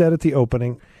 as you said at the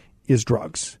opening, is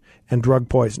drugs and drug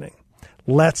poisoning.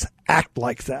 Let's act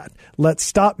like that. Let's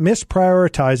stop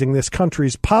misprioritizing this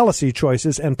country's policy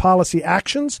choices and policy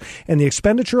actions and the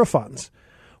expenditure of funds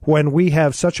when we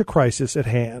have such a crisis at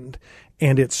hand.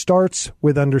 And it starts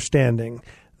with understanding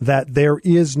that there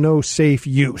is no safe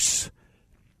use,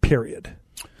 period.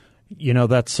 You know,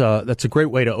 that's a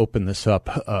great way to open this up,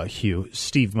 Hugh.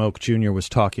 Steve Moak Jr. was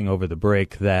talking over the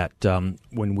break that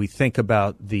when we think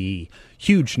about the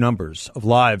huge numbers of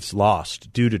lives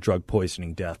lost due to drug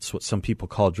poisoning deaths, what some people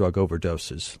call drug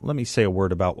overdoses, let me say a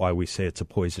word about why we say it's a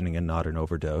poisoning and not an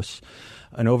overdose.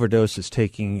 An overdose is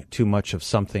taking too much of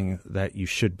something that you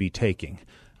should be taking.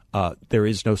 There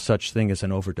is no such thing as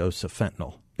an overdose of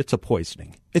fentanyl. It's a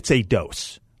poisoning. It's a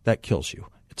dose that kills you.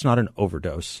 It's not an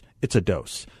overdose. It's a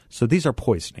dose. So these are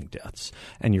poisoning deaths.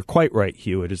 And you're quite right,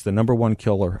 Hugh. It is the number one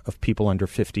killer of people under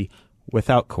 50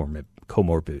 without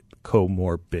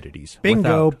comorbidities.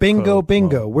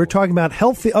 Bingo. We're talking about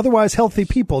otherwise healthy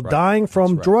people dying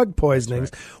from drug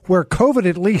poisonings, where COVID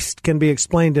at least can be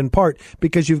explained in part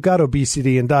because you've got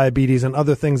obesity and diabetes and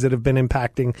other things that have been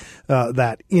impacting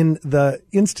that. In the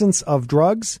instance of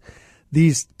drugs,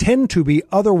 these tend to be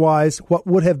otherwise what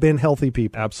would have been healthy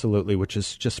people. Absolutely, which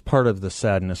is just part of the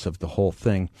sadness of the whole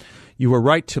thing. You were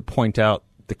right to point out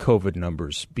the COVID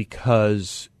numbers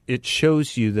because it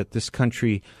shows you that this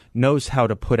country knows how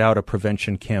to put out a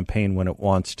prevention campaign when it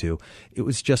wants to. It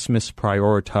was just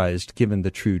misprioritized given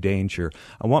the true danger.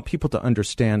 I want people to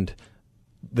understand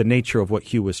the nature of what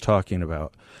Hugh was talking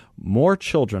about. More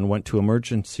children went to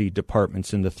emergency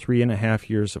departments in the 3.5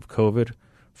 years of COVID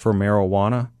for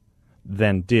marijuana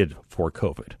than did for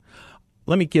COVID.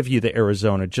 Let me give you the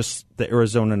Arizona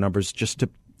numbers just to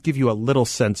give you a little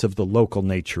sense of the local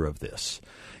nature of this.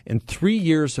 In 3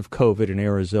 years of COVID in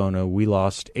Arizona, we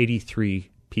lost 83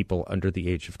 people under the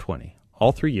age of 20.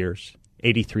 All 3 years,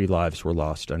 83 lives were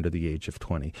lost under the age of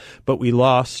 20. But we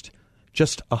lost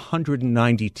just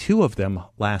 192 of them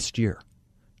last year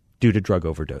due to drug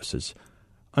overdoses.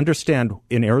 Understand,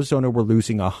 in Arizona, we're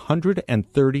losing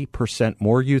 130%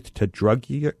 more youth to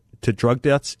drug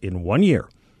deaths in 1 year.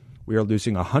 We are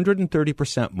losing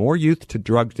 130% more youth to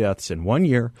drug deaths in 1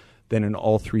 year than in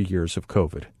all 3 years of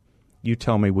COVID. You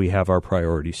tell me we have our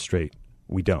priorities straight.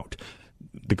 We don't.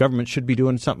 The government should be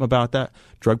doing something about that.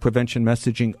 Drug prevention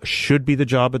messaging should be the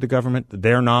job of the government.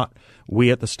 They're not. We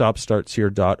at the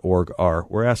StopStartsHere.org are.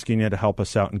 We're asking you to help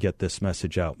us out and get this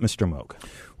message out. Mr. Moog.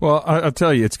 Well, I'll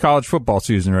tell you, it's college football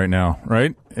season right now,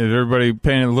 right? Is everybody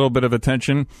paying a little bit of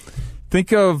attention?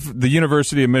 Think of the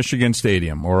University of Michigan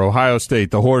Stadium or Ohio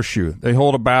State, the Horseshoe. They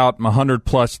hold about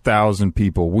 100,000+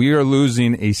 people. We are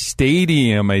losing a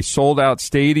stadium, a sold-out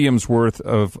stadium's worth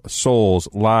of souls,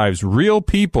 lives, real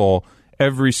people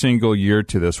every single year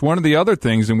to this. One of the other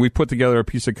things, and we put together a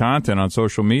piece of content on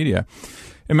social media,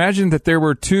 imagine that there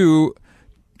were 2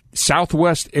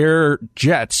 Southwest Air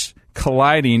jets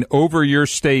colliding over your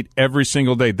state every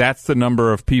single day. That's the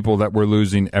number of people that we're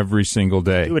losing every single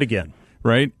day. Do it again.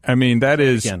 Right? I mean, that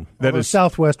is...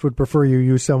 Southwest would prefer you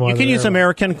use some other... You can use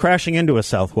American crashing into a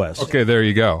Southwest. Okay, there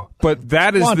you go. But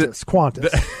that is... Qantas.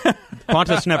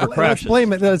 Qantas never crashes.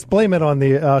 Let's blame it on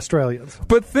the Australians.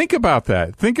 But think about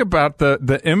that. Think about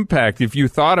the impact, if you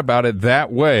thought about it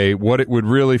that way, what it would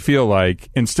really feel like,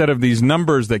 instead of these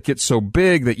numbers that get so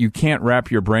big that you can't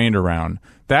wrap your brain around.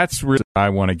 That's really what I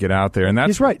want to get out there. And that's...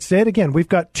 He's right. Say it again. We've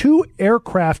got 2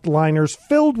 aircraft liners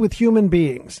filled with human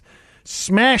beings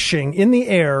smashing in the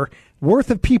air,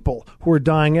 worth of people who are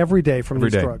dying every day from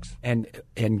these drugs. And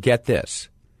get this,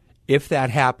 if that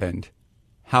happened,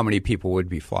 how many people would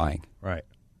be flying? Right.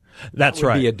 That's that would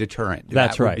right. be a deterrent.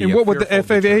 That's right. And what would the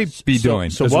FAA be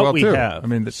doing? So what we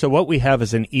have, so what we have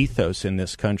is an ethos in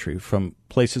this country from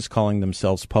places calling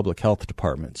themselves public health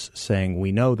departments saying,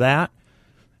 we know that,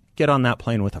 get on that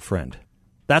plane with a friend.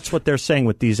 That's what they're saying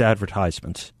with these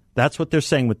advertisements. That's what they're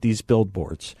saying with these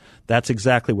billboards. That's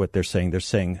exactly what they're saying. They're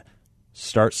saying,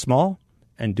 start small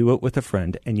and do it with a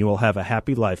friend, and you will have a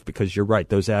happy life, because you're right.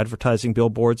 Those advertising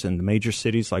billboards in the major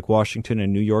cities like Washington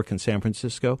and New York and San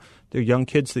Francisco, they're young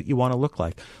kids that you want to look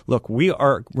like. Look, we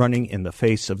are running in the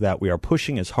face of that. We are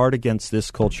pushing as hard against this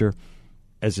culture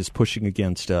as is pushing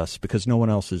against us, because no one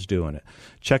else is doing it.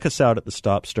 Check us out at the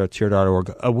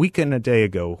StopStartsHere.org. A week and a day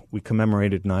ago, we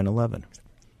commemorated 9/11.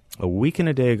 A week and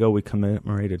a day ago, we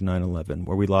commemorated 9/11,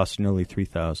 where we lost nearly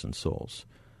 3,000 souls.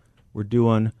 We're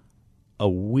doing a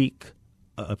week,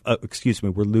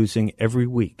 we're losing every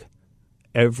week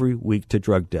to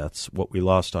drug deaths, what we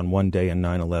lost on one day in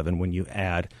 9/11 when you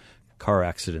add car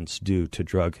accidents due to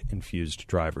drug-infused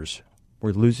drivers.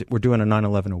 We're doing a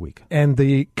 9/11 a week. And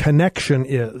the connection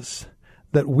is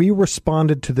that we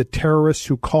responded to the terrorists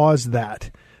who caused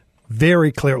that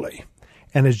very clearly.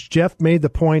 And as Jeff made the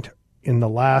point in the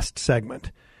last segment,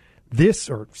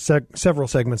 several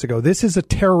segments ago, this is a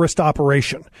terrorist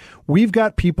operation. We've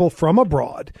got people from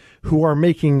abroad who are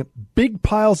making big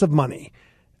piles of money,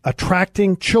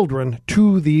 attracting children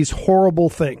to these horrible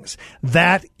things.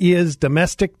 That is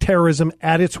domestic terrorism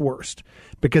at its worst,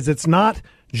 because it's not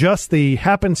just the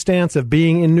happenstance of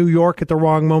being in New York at the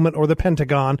wrong moment, or the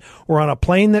Pentagon, or on a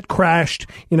plane that crashed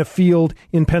in a field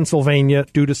in Pennsylvania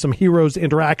due to some hero's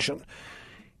interaction.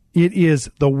 It is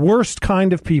the worst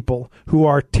kind of people who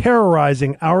are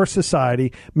terrorizing our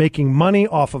society, making money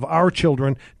off of our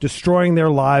children, destroying their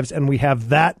lives, and we have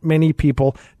that many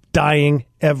people dying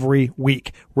every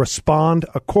week. Respond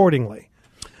accordingly.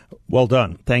 Well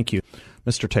done. Thank you.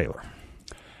 Mr. Taylor.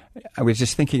 I was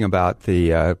just thinking about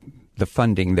the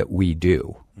funding that we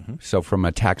do. Mm-hmm. So from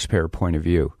a taxpayer point of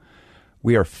view,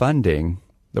 we are funding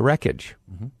the wreckage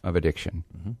of addiction.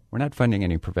 We're not funding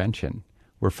any prevention.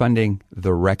 We're funding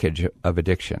the wreckage of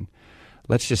addiction.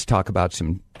 Let's just talk about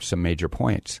some major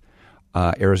points.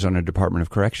 Arizona Department of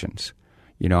Corrections.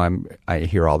 You know, I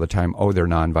hear all the time, oh, they're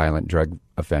nonviolent drug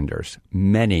offenders.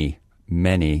 Many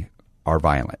are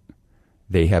violent.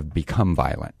 They have become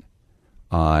violent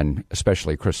on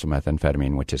especially crystal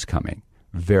methamphetamine, which is coming.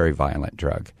 Very violent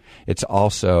drug. It's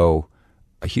also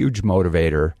a huge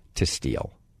motivator to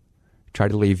steal. Try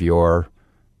to leave your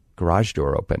garage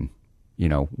door open,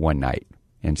 one night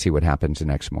and see what happens the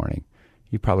next morning.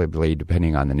 You probably,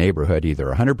 depending on the neighborhood,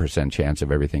 either a 100% chance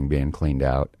of everything being cleaned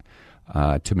out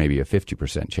to maybe a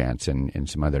 50% chance in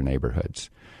some other neighborhoods.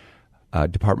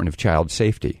 Department of Child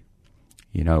Safety,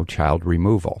 child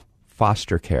removal,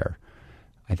 foster care.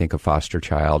 I think a foster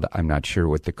child, I'm not sure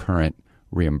what the current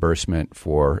reimbursement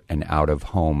for an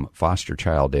out-of-home foster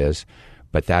child is,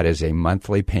 but that is a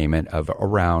monthly payment of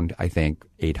around, I think,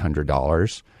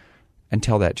 $800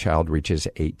 until that child reaches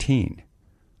 18.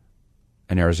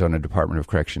 An Arizona Department of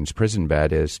Corrections prison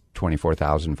bed is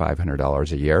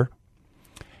 $24,500 a year.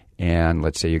 And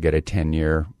let's say you get a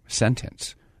 10-year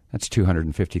sentence. That's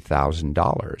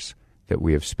 $250,000 that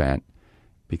we have spent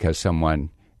because someone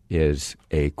is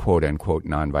a quote-unquote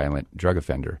nonviolent drug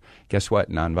offender. Guess what?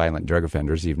 Nonviolent drug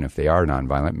offenders, even if they are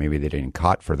nonviolent, maybe they didn't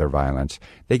caught for their violence,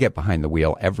 they get behind the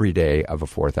wheel every day of a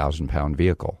 4,000-pound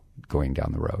vehicle going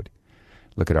down the road.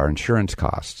 Look at our insurance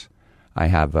costs. I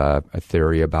have a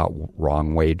theory about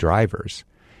wrong-way drivers.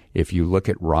 If you look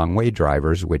at wrong-way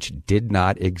drivers, which did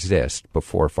not exist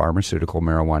before pharmaceutical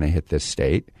marijuana hit this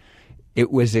state,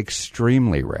 it was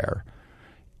extremely rare.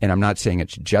 And I'm not saying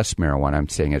it's just marijuana. I'm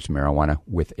saying it's marijuana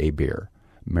with a beer,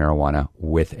 marijuana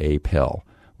with a pill.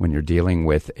 When you're dealing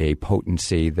with a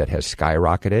potency that has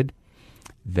skyrocketed,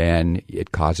 then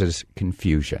it causes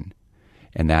confusion.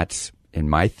 And that's, in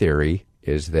my theory,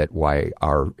 is that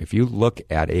if you look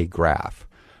at a graph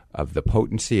of the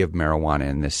potency of marijuana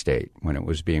in this state when it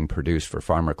was being produced for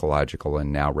pharmacological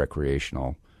and now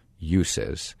recreational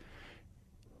uses,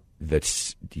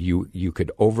 that's you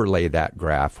could overlay that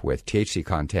graph with THC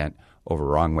content over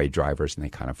wrong-way drivers, and they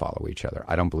kind of follow each other.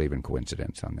 I don't believe in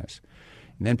coincidence on this.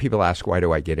 And then people ask, why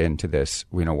do I get into this?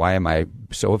 Why am I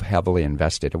so heavily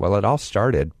invested? Well, it all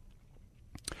started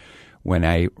when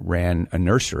I ran a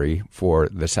nursery for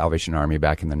the Salvation Army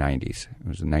back in the 90s. It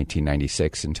was in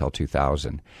 1996 until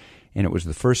 2000. And it was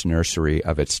the first nursery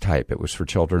of its type. It was for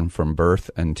children from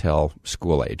birth until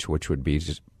school age, which would be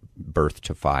birth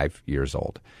to 5 years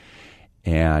old.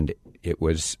 And it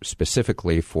was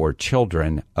specifically for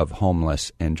children of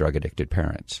homeless and drug-addicted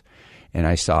parents. And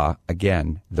I saw,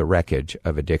 again, the wreckage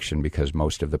of addiction because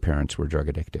most of the parents were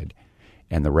drug-addicted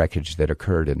and the wreckage that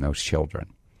occurred in those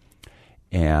children.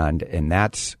 And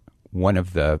that's one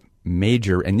of the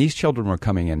major – and these children were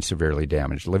coming in severely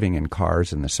damaged, living in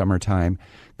cars in the summertime,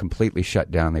 completely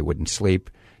shut down. They wouldn't sleep.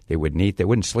 They wouldn't eat. They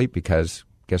wouldn't sleep because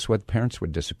guess what? Parents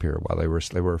would disappear while they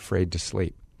were afraid to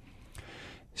sleep.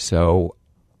 So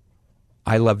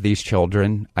I love these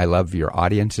children. I love your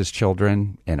audience's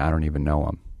children, and I don't even know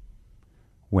them.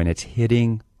 When it's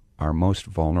hitting our most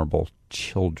vulnerable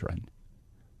children,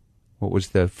 what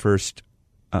was the first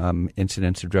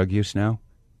incidence of drug use now?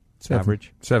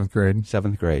 Average? Seventh grade.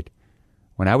 Seventh grade.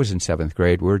 When I was in seventh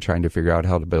grade, we were trying to figure out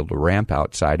how to build a ramp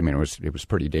outside. I mean, it was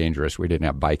pretty dangerous. We didn't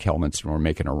have bike helmets, and we were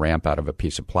making a ramp out of a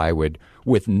piece of plywood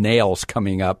with nails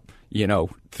coming up,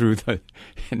 through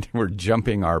and we're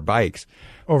jumping our bikes.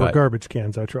 Over garbage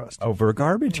cans, I trust. Over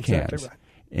garbage cans. Exactly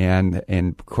right.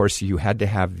 And of course, you had to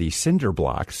have the cinder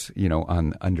blocks,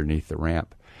 on underneath the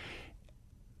ramp.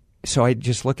 So I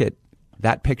just look at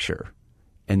that picture,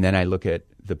 and then I look at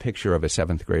the picture of a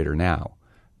seventh grader now,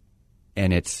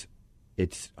 and it's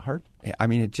hard. I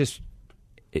mean,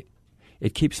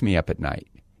 it keeps me up at night.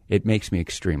 It makes me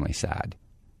extremely sad.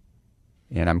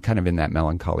 And I'm kind of in that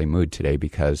melancholy mood today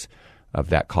because of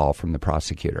that call from the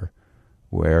prosecutor,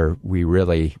 where we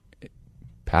really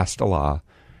passed a law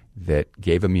that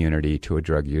gave immunity to a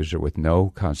drug user with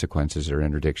no consequences or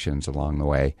interdictions along the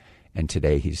way, and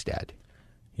today he's dead.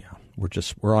 Yeah,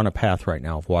 we're on a path right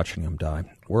now of watching him die.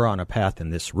 We're on a path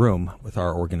in this room with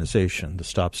our organization, the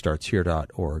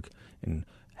StopStartsHere.org, and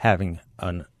having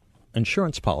an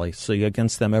insurance policy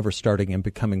against them ever starting and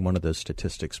becoming one of those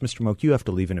statistics. Mr. Moak, you have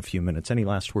to leave in a few minutes. Any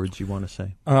last words you want to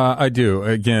say? I do.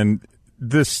 Again,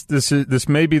 this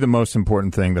may be the most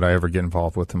important thing that I ever get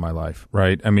involved with in my life,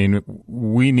 right? I mean,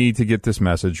 we need to get this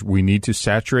message. We need to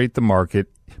saturate the market,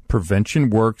 Prevention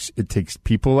works. It takes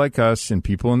people like us and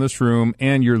people in this room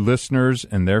and your listeners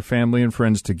and their family and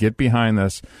friends to get behind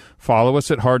this. Follow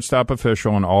us at Hard Stop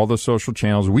Official on all the social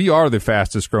channels. We are the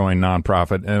fastest growing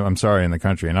nonprofit, in the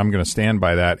country, and I'm going to stand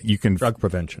by that. You can drug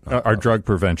prevention. Our drug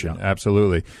prevention,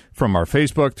 absolutely. From our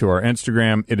Facebook to our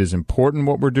Instagram, it is important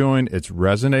what we're doing. It's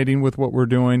resonating with what we're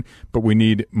doing, but we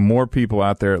need more people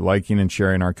out there liking and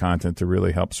sharing our content to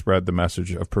really help spread the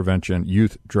message of prevention,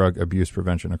 youth drug abuse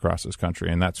prevention across this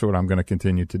country, and that's what I'm going to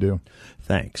continue to do.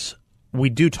 Thanks.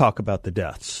 We do talk about the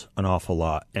deaths an awful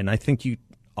lot, and I think you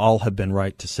all have been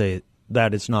right to say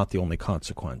that is not the only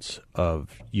consequence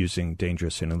of using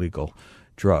dangerous and illegal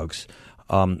drugs.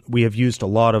 We have used a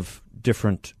lot of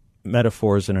different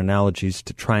metaphors and analogies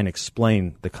to try and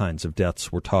explain the kinds of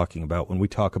deaths we're talking about. When we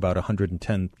talk about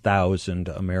 110,000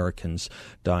 Americans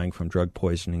dying from drug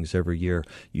poisonings every year,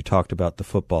 you talked about the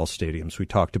football stadiums. We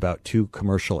talked about 2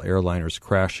 commercial airliners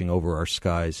crashing over our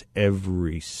skies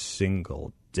every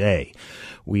single day.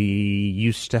 We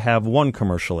used to have 1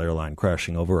 commercial airline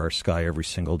crashing over our sky every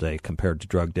single day compared to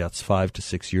drug deaths 5 to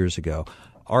 6 years ago.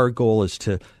 Our goal is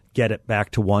to get it back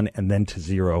to 1 and then to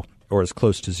 0, or as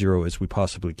close to 0 as we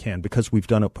possibly can, because we've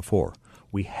done it before.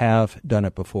 We have done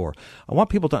it before. I want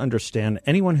people to understand,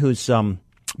 anyone who's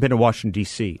been to Washington,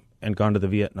 D.C. and gone to the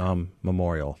Vietnam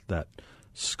Memorial, that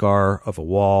scar of a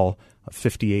wall of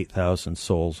 58,000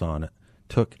 souls on it,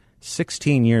 took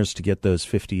 16 years to get those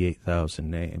 58,000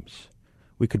 names.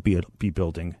 We could be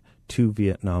building 2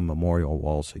 Vietnam Memorial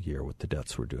walls a year with the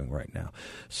deaths we're doing right now.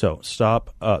 So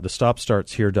the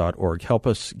stopstartshere.org. Help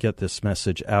us get this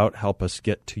message out. Help us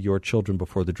get to your children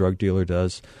before the drug dealer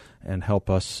does, and help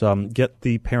us get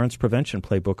the Parents Prevention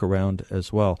Playbook around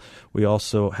as well. We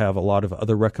also have a lot of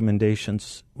other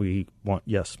recommendations.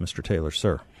 Yes, Mr. Taylor,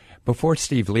 sir. Before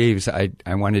Steve leaves, I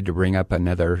wanted to bring up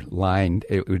another line.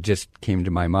 It just came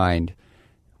to my mind.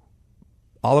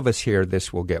 All of us here,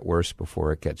 this will get worse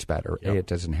before it gets better. Yep. It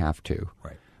doesn't have to.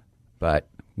 Right. But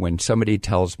when somebody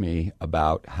tells me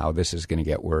about how this is going to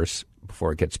get worse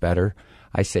before it gets better,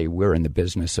 I say we're in the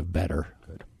business of better.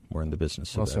 Good. We're in the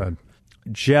business well of better.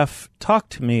 Said. Jeff, talk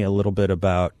to me a little bit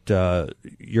about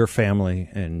your family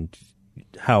and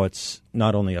how it's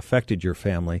not only affected your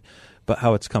family, but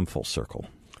how it's come full circle.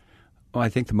 Well, I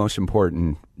think the most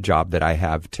important job that I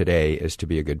have today is to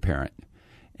be a good parent.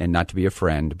 And not to be a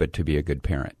friend, but to be a good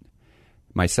parent.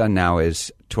 My son now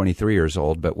is 23 years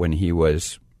old, but when he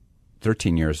was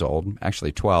 13 years old,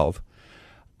 actually 12,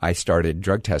 I started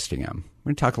drug testing him. I'm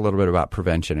going to talk a little bit about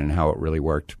prevention and how it really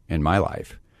worked in my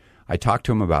life. I talked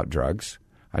to him about drugs.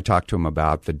 I talked to him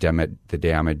about the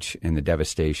damage and the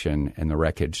devastation and the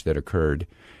wreckage that occurred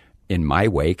in my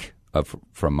wake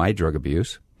from my drug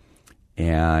abuse.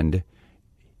 And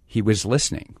he was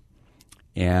listening.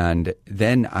 And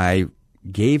then I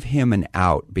gave him an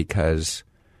out because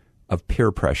of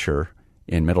peer pressure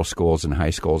in middle schools and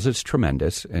high schools. It's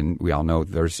tremendous, and we all know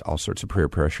there's all sorts of peer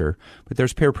pressure, but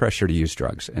there's peer pressure to use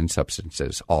drugs and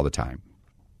substances all the time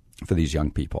for these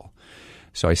young people.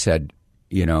 So I said,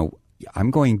 I'm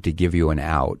going to give you an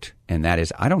out, and that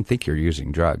is I don't think you're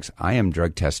using drugs. I am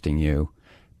drug testing you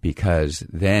because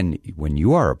then when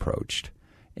you are approached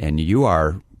and you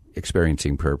are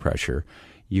experiencing peer pressure,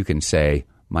 you can say,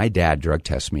 my dad drug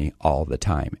tests me all the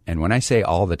time. And when I say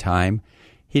all the time,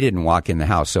 he didn't walk in the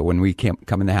house. So when we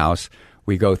come in the house,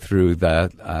 we go through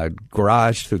the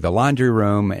garage, through the laundry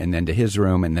room, and then to his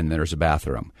room, and then there's a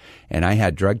bathroom. And I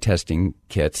had drug testing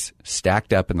kits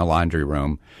stacked up in the laundry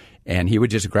room, and he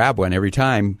would just grab one every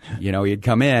time, he'd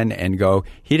come in and go.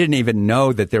 He didn't even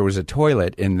know that there was a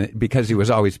toilet because he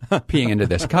was always peeing into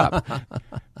this cup.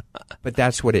 But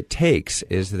that's what it takes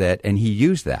and he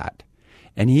used that.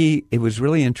 And it was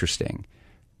really interesting.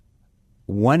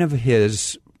 One of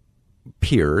his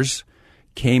peers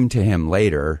came to him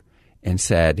later and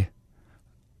said,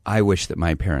 I wish that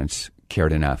my parents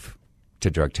cared enough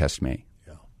to drug test me.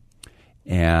 Yeah.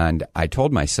 And I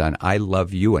told my son, I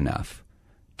love you enough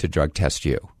to drug test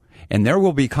you. And there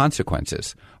will be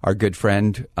consequences. Our good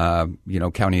friend,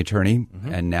 county attorney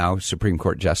and now Supreme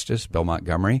Court Justice Bill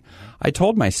Montgomery, I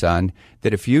told my son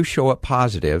that if you show up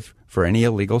positive for any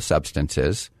illegal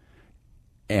substances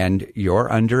and you're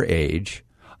underage,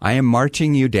 I am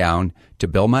marching you down to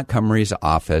Bill Montgomery's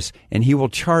office and he will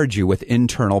charge you with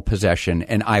internal possession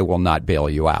and I will not bail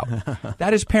you out.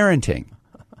 That is parenting,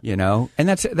 and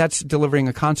that's delivering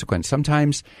a consequence.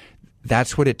 Sometimes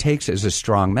that's what it takes is a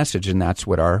strong message, and that's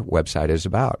what our website is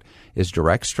about, is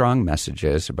direct, strong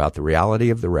messages about the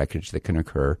reality of the wreckage that can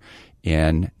occur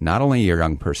in not only your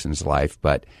young person's life,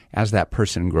 but as that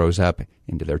person grows up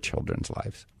into their children's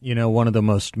lives. One of the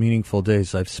most meaningful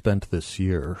days I've spent this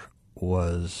year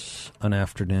was an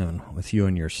afternoon with you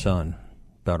and your son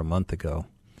about a month ago.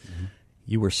 Mm-hmm.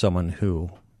 You were someone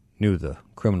who knew the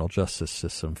criminal justice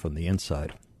system from the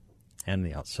inside and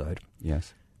the outside.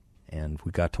 Yes. And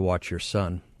we got to watch your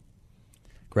son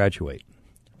graduate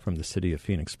from the City of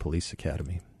Phoenix Police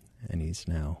Academy, and he's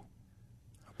now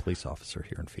a police officer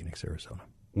here in Phoenix, Arizona.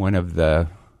 One of the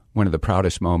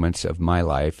proudest moments of my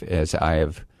life is I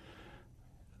have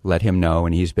let him know,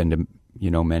 and he's been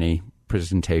to many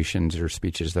presentations or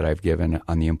speeches that I've given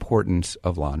on the importance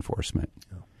of law enforcement.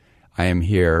 Yeah. I am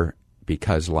here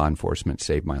because law enforcement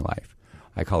saved my life.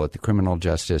 I call it the Criminal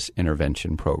Justice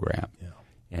Intervention Program. Yeah.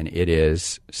 And it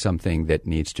is something that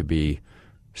needs to be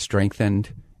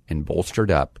strengthened and bolstered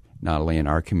up, not only in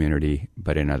our community,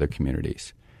 but in other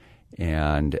communities.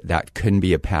 And that couldn't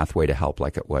be a pathway to help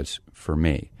like it was for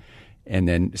me. And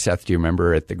then, Seth, do you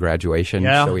remember at the graduation?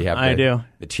 Yeah, so we have I do.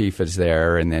 The chief is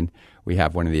there, and then we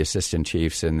have one of the assistant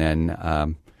chiefs, and then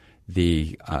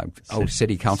the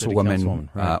city councilwoman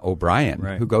right. O'Brien,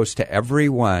 right. who goes to every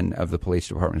one of the police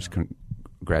department's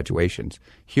graduations.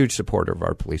 Huge supporter of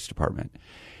our police department.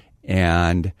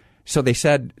 And so they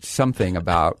said something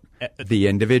about the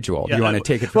individual. Do you want to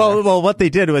take it from there? Well, what they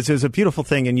did was, it was a beautiful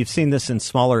thing, and you've seen this in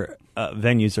smaller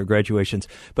venues or graduations,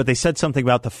 but they said something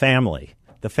about the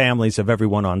families of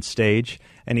everyone on stage,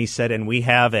 and he said, and we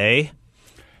have a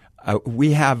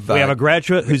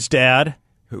graduate whose dad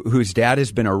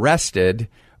has been arrested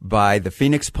by the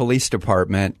Phoenix Police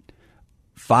Department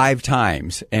 5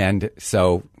 times, and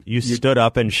so you stood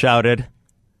up and shouted.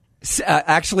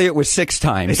 Actually, it was 6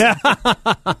 times.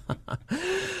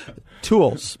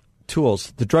 Tools.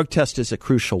 The drug test is a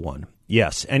crucial one.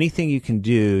 Yes, anything you can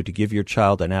do to give your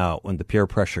child an out when the peer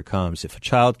pressure comes. If a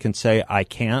child can say, I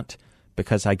can't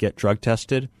because I get drug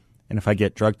tested, and if I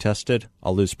get drug tested,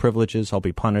 I'll lose privileges, I'll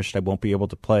be punished, I won't be able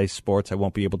to play sports, I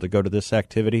won't be able to go to this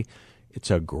activity,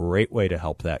 it's a great way to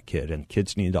help that kid, and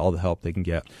kids need all the help they can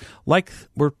get. Like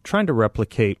we're trying to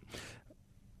replicate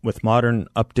with modern,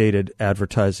 updated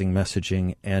advertising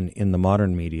messaging and in the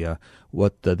modern media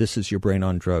what the This Is Your Brain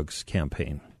on Drugs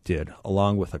campaign did.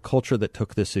 Along with a culture that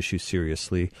took this issue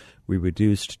seriously, we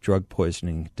reduced drug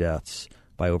poisoning deaths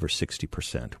by over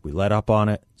 60%. We let up on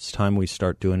it. It's time we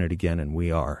start doing it again, and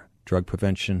we are. Drug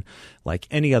prevention, like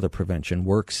any other prevention,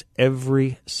 works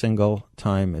every single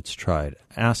time it's tried.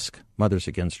 Ask Mothers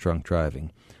Against Drunk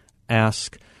Driving.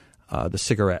 Ask the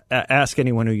cigarette. Ask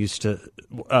anyone who used to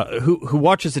who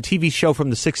watches a TV show from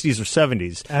the 60s or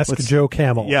 70s. Ask Joe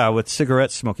Camel. Yeah, with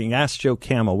cigarette smoking. Ask Joe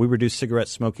Camel. We reduced cigarette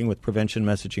smoking with prevention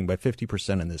messaging by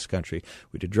 50% in this country.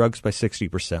 We did drugs by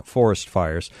 60%. Forest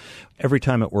fires. Every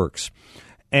time it works.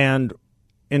 And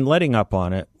in letting up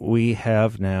on it, we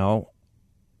have now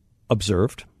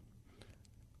observed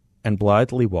and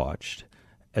blithely watched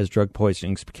as drug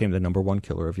poisonings became the number one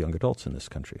killer of young adults in this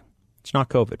country. It's not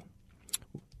COVID.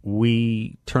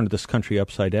 We turned this country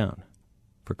upside down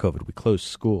for COVID. We closed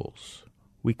schools.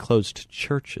 We closed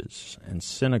churches and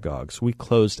synagogues. We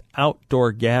closed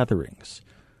outdoor gatherings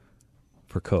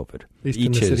for COVID. At least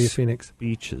in the city of Phoenix.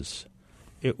 Beaches.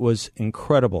 It was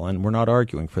incredible, and we're not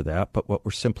arguing for that, but what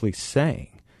we're simply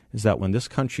saying is that when this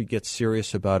country gets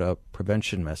serious about a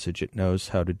prevention message, it knows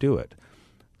how to do it.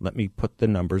 Let me put the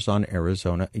numbers on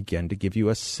Arizona again to give you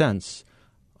a sense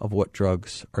of what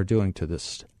drugs are doing to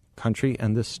this country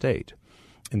and this state.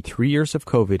 In 3 years of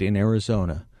COVID in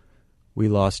Arizona, we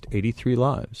lost 83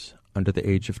 lives under the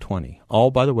age of 20, all,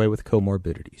 by the way, with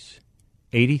comorbidities.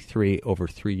 83 over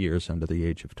 3 years under the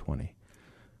age of 20.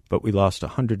 But we lost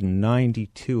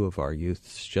 192 of our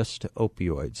youths just to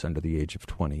opioids under the age of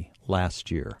 20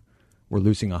 last year. We're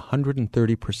losing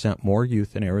 130% more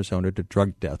youth in Arizona to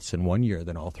drug deaths in 1 year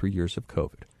than all 3 years of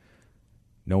COVID.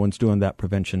 No one's doing that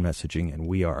prevention messaging, and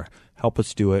we are. Help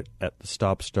us do it at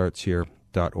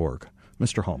thestopstartshere.org.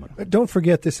 Mr. Hallman. Don't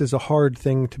forget, this is a hard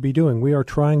thing to be doing. We are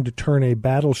trying to turn a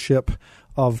battleship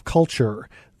of culture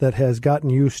that has gotten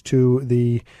used to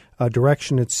the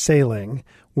direction it's sailing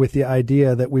with the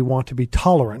idea that we want to be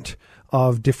tolerant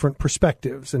of different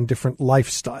perspectives and different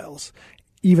lifestyles,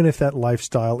 even if that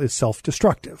lifestyle is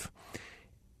self-destructive.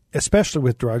 Especially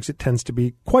with drugs, it tends to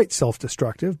be quite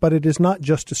self-destructive, but it is not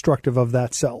just destructive of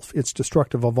that self. It's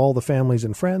destructive of all the families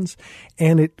and friends,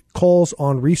 and it calls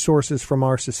on resources from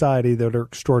our society that are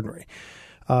extraordinary.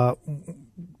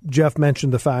 Jeff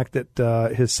mentioned the fact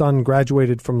that his son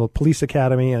graduated from the police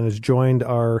academy and has joined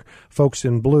our folks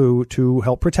in blue to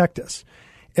help protect us.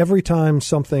 Every time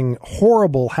something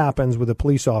horrible happens with a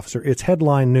police officer, it's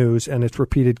headline news, and it's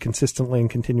repeated consistently and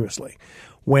continuously.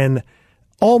 When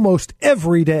almost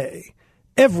every day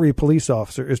Every police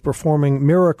officer is performing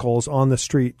miracles on the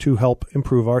street to help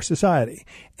improve our society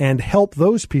and help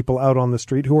those people out on the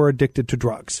street who are addicted to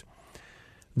drugs.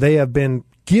 They have been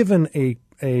given a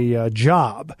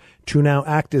job to now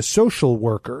act as social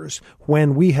workers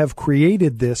when we have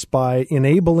created this by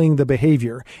enabling the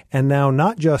behavior and now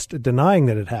not just denying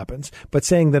that it happens, but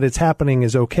saying that it's happening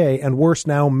is okay, and worse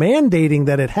now, mandating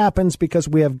that it happens because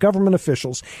we have government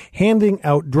officials handing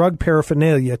out drug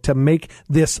paraphernalia to make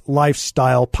this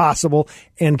lifestyle possible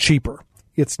and cheaper.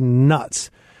 It's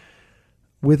nuts.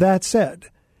 With that said,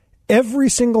 every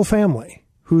single family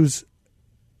who's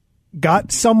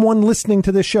got someone listening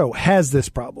to this show has this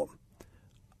problem.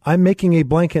 I'm making a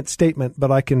blanket statement,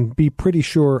 but I can be pretty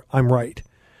sure I'm right.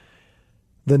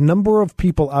 The number of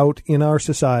people out in our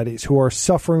societies who are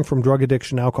suffering from drug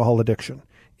addiction, alcohol addiction,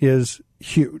 is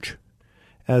huge.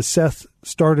 As Seth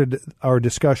started our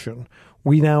discussion,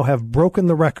 we now have broken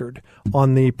the record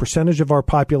on the percentage of our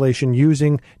population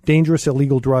using dangerous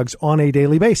illegal drugs on a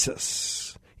daily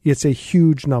basis. It's a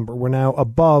huge number.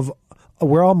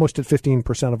 We're almost at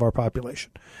 15% of our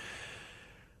population.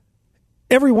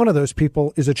 Every one of those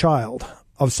people is a child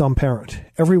of some parent.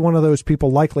 Every one of those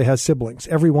people likely has siblings.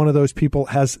 Every one of those people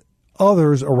has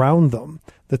others around them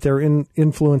that they're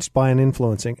influenced by and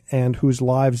influencing and whose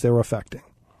lives they're affecting.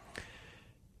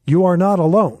 You are not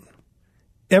alone.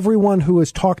 Everyone who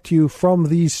has talked to you from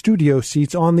these studio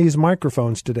seats on these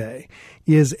microphones today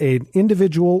is an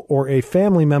individual or a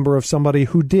family member of somebody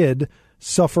who did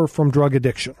suffer from drug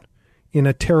addiction in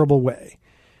a terrible way.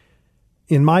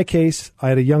 In my case, I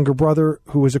had a younger brother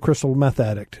who was a crystal meth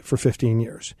addict for 15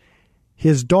 years.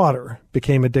 His daughter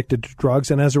became addicted to drugs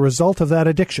and as a result of that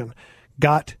addiction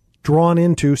got drawn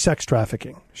into sex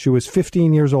trafficking. She was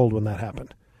 15 years old when that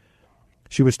happened.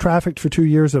 She was trafficked for 2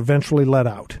 years, eventually let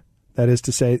out. That is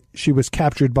to say, she was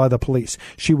captured by the police.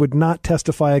 She would not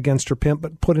testify against her pimp,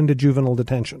 but put into juvenile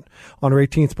detention. On her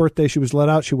 18th birthday, she was let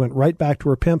out. She went right back to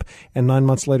her pimp and 9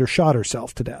 months later shot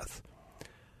herself to death.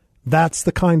 That's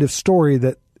the kind of story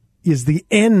that is the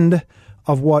end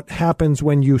of what happens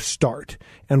when you start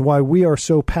and why we are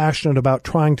so passionate about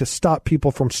trying to stop people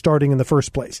from starting in the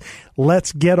first place.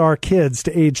 Let's get our kids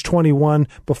to age 21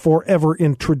 before ever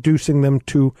introducing them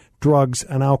to drugs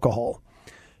and alcohol.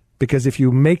 Because if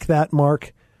you make that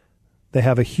mark, they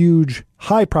have a huge,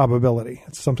 high probability,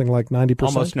 it's something like 90%.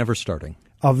 Almost never starting.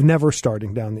 Of never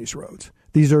starting down these roads.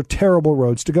 These are terrible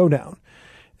roads to go down.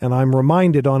 And I'm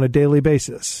reminded on a daily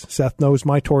basis, Seth knows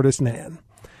my tortoise, Nan.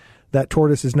 That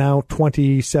tortoise is now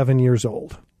 27 years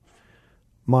old.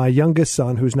 My youngest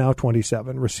son, who's now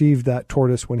 27, received that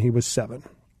tortoise when he was 7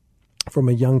 from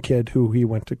a young kid who he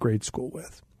went to grade school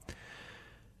with.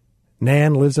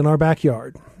 Nan lives in our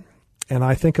backyard. And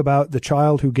I think about the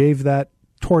child who gave that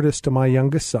tortoise to my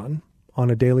youngest son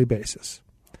on a daily basis.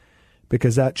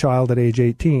 Because that child at age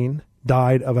 18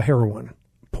 died of a heroin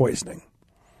poisoning.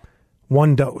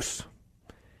 1 dose.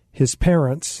 His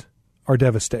parents are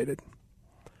devastated.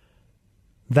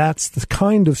 That's the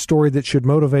kind of story that should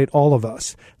motivate all of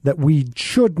us, that we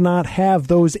should not have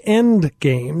those end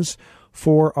games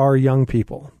for our young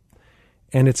people.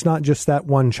 And it's not just that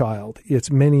one child. It's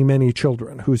many, many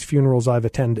children whose funerals I've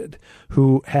attended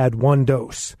who had 1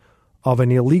 dose of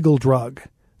an illegal drug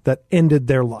that ended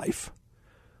their life.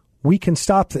 We can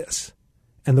stop this.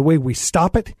 And the way we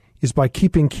stop it is by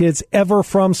keeping kids ever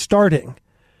from starting.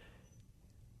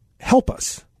 Help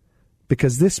us,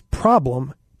 because this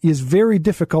problem is very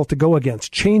difficult to go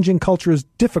against. Changing culture is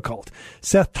difficult.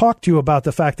 Seth talked to you about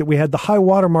the fact that we had the high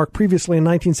water mark previously in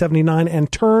 1979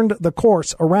 and turned the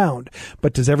course around.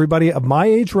 But does everybody of my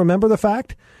age remember the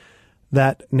fact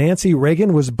that Nancy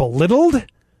Reagan was belittled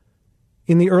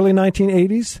in the early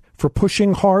 1980s for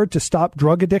pushing hard to stop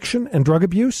drug addiction and drug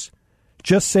abuse?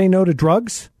 Just say no to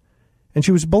drugs. And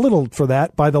she was belittled for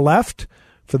that by the left,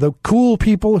 for the cool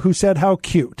people who said how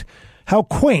cute, how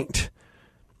quaint,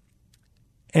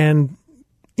 and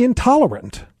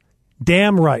intolerant.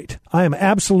 Damn right. I am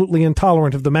absolutely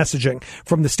intolerant of the messaging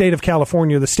from the state of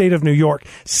California, the state of New York,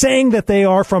 saying that they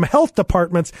are from health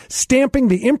departments stamping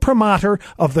the imprimatur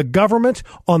of the government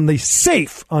on the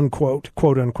safe, unquote,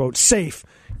 quote unquote, safe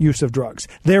use of drugs.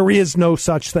 There is no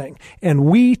such thing. And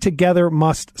we together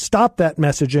must stop that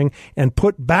messaging and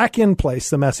put back in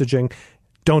place the messaging,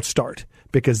 don't start,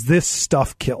 because this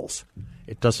stuff kills.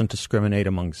 It doesn't discriminate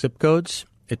among zip codes.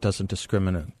 It doesn't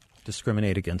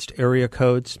discriminate against area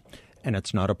codes. And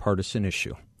it's not a partisan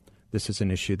issue. This is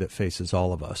an issue that faces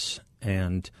all of us.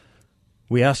 And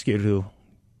we ask you to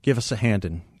give us a hand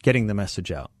in getting the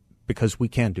message out, because we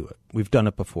can do it. We've done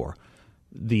it before.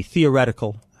 The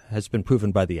theoretical has been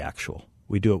proven by the actual.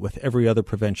 We do it with every other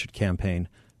prevention campaign.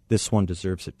 This one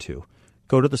deserves it too.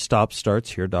 Go to the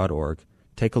stopstartshere.org,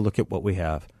 take a look at what we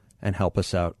have, and help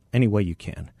us out any way you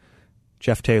can.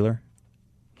 Jeff Taylor,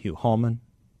 Hugh Hallman,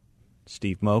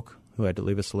 Steve Moak, who had to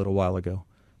leave us a little while ago,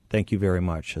 thank you very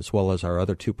much, as well as our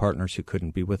other two partners who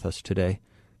couldn't be with us today.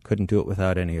 Couldn't do it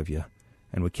without any of you,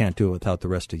 and we can't do it without the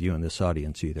rest of you in this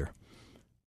audience either.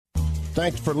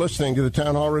 Thanks for listening to the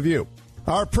Town Hall Review.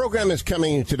 Our program is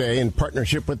coming today in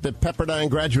partnership with the Pepperdine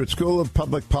Graduate School of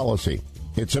Public Policy.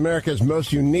 It's America's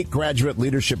most unique graduate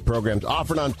leadership programs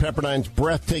offered on Pepperdine's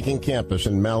breathtaking campus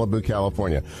in Malibu,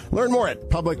 California. Learn more at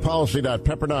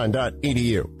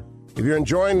publicpolicy.pepperdine.edu. If you're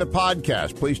enjoying the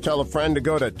podcast, please tell a friend to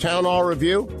go to Town Hall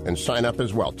Review and sign up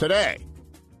as well today.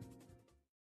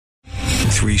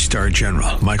 3-star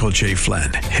General Michael J.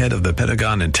 Flynn, head of the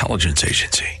Pentagon Intelligence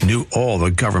Agency, knew all the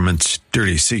government's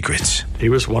dirty secrets. He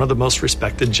was one of the most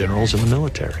respected generals in the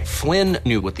military. Flynn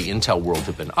knew what the intel world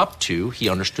had been up to. He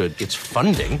understood its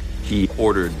funding. He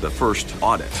ordered the first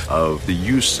audit of the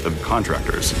use of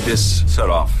contractors. This set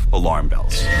off alarm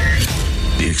bells.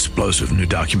 The explosive new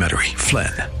documentary,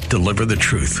 Flynn, Deliver the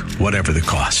Truth, Whatever the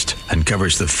Cost,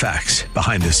 uncovers the facts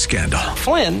behind this scandal.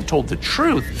 Flynn told the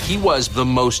truth. He was the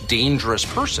most dangerous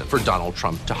person for Donald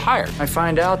Trump to hire. I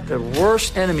find out the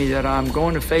worst enemy that I'm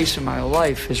going to face in my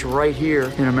life is right here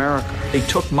in America. They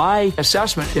took my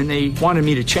assessment and they wanted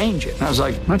me to change it. And I was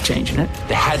like, I'm not changing it.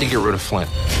 They had to get rid of Flynn.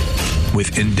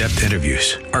 With in-depth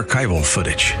interviews, archival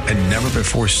footage, and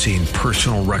never-before-seen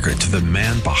personal records of the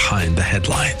man behind the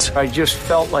headlines. I just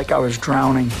felt like I was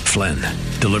drowning. Flynn,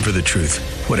 Deliver the Truth,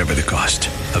 Whatever the Cost.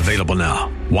 Available now.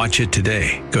 Watch it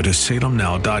today. Go to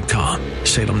salemnow.com.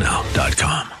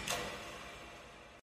 salemnow.com.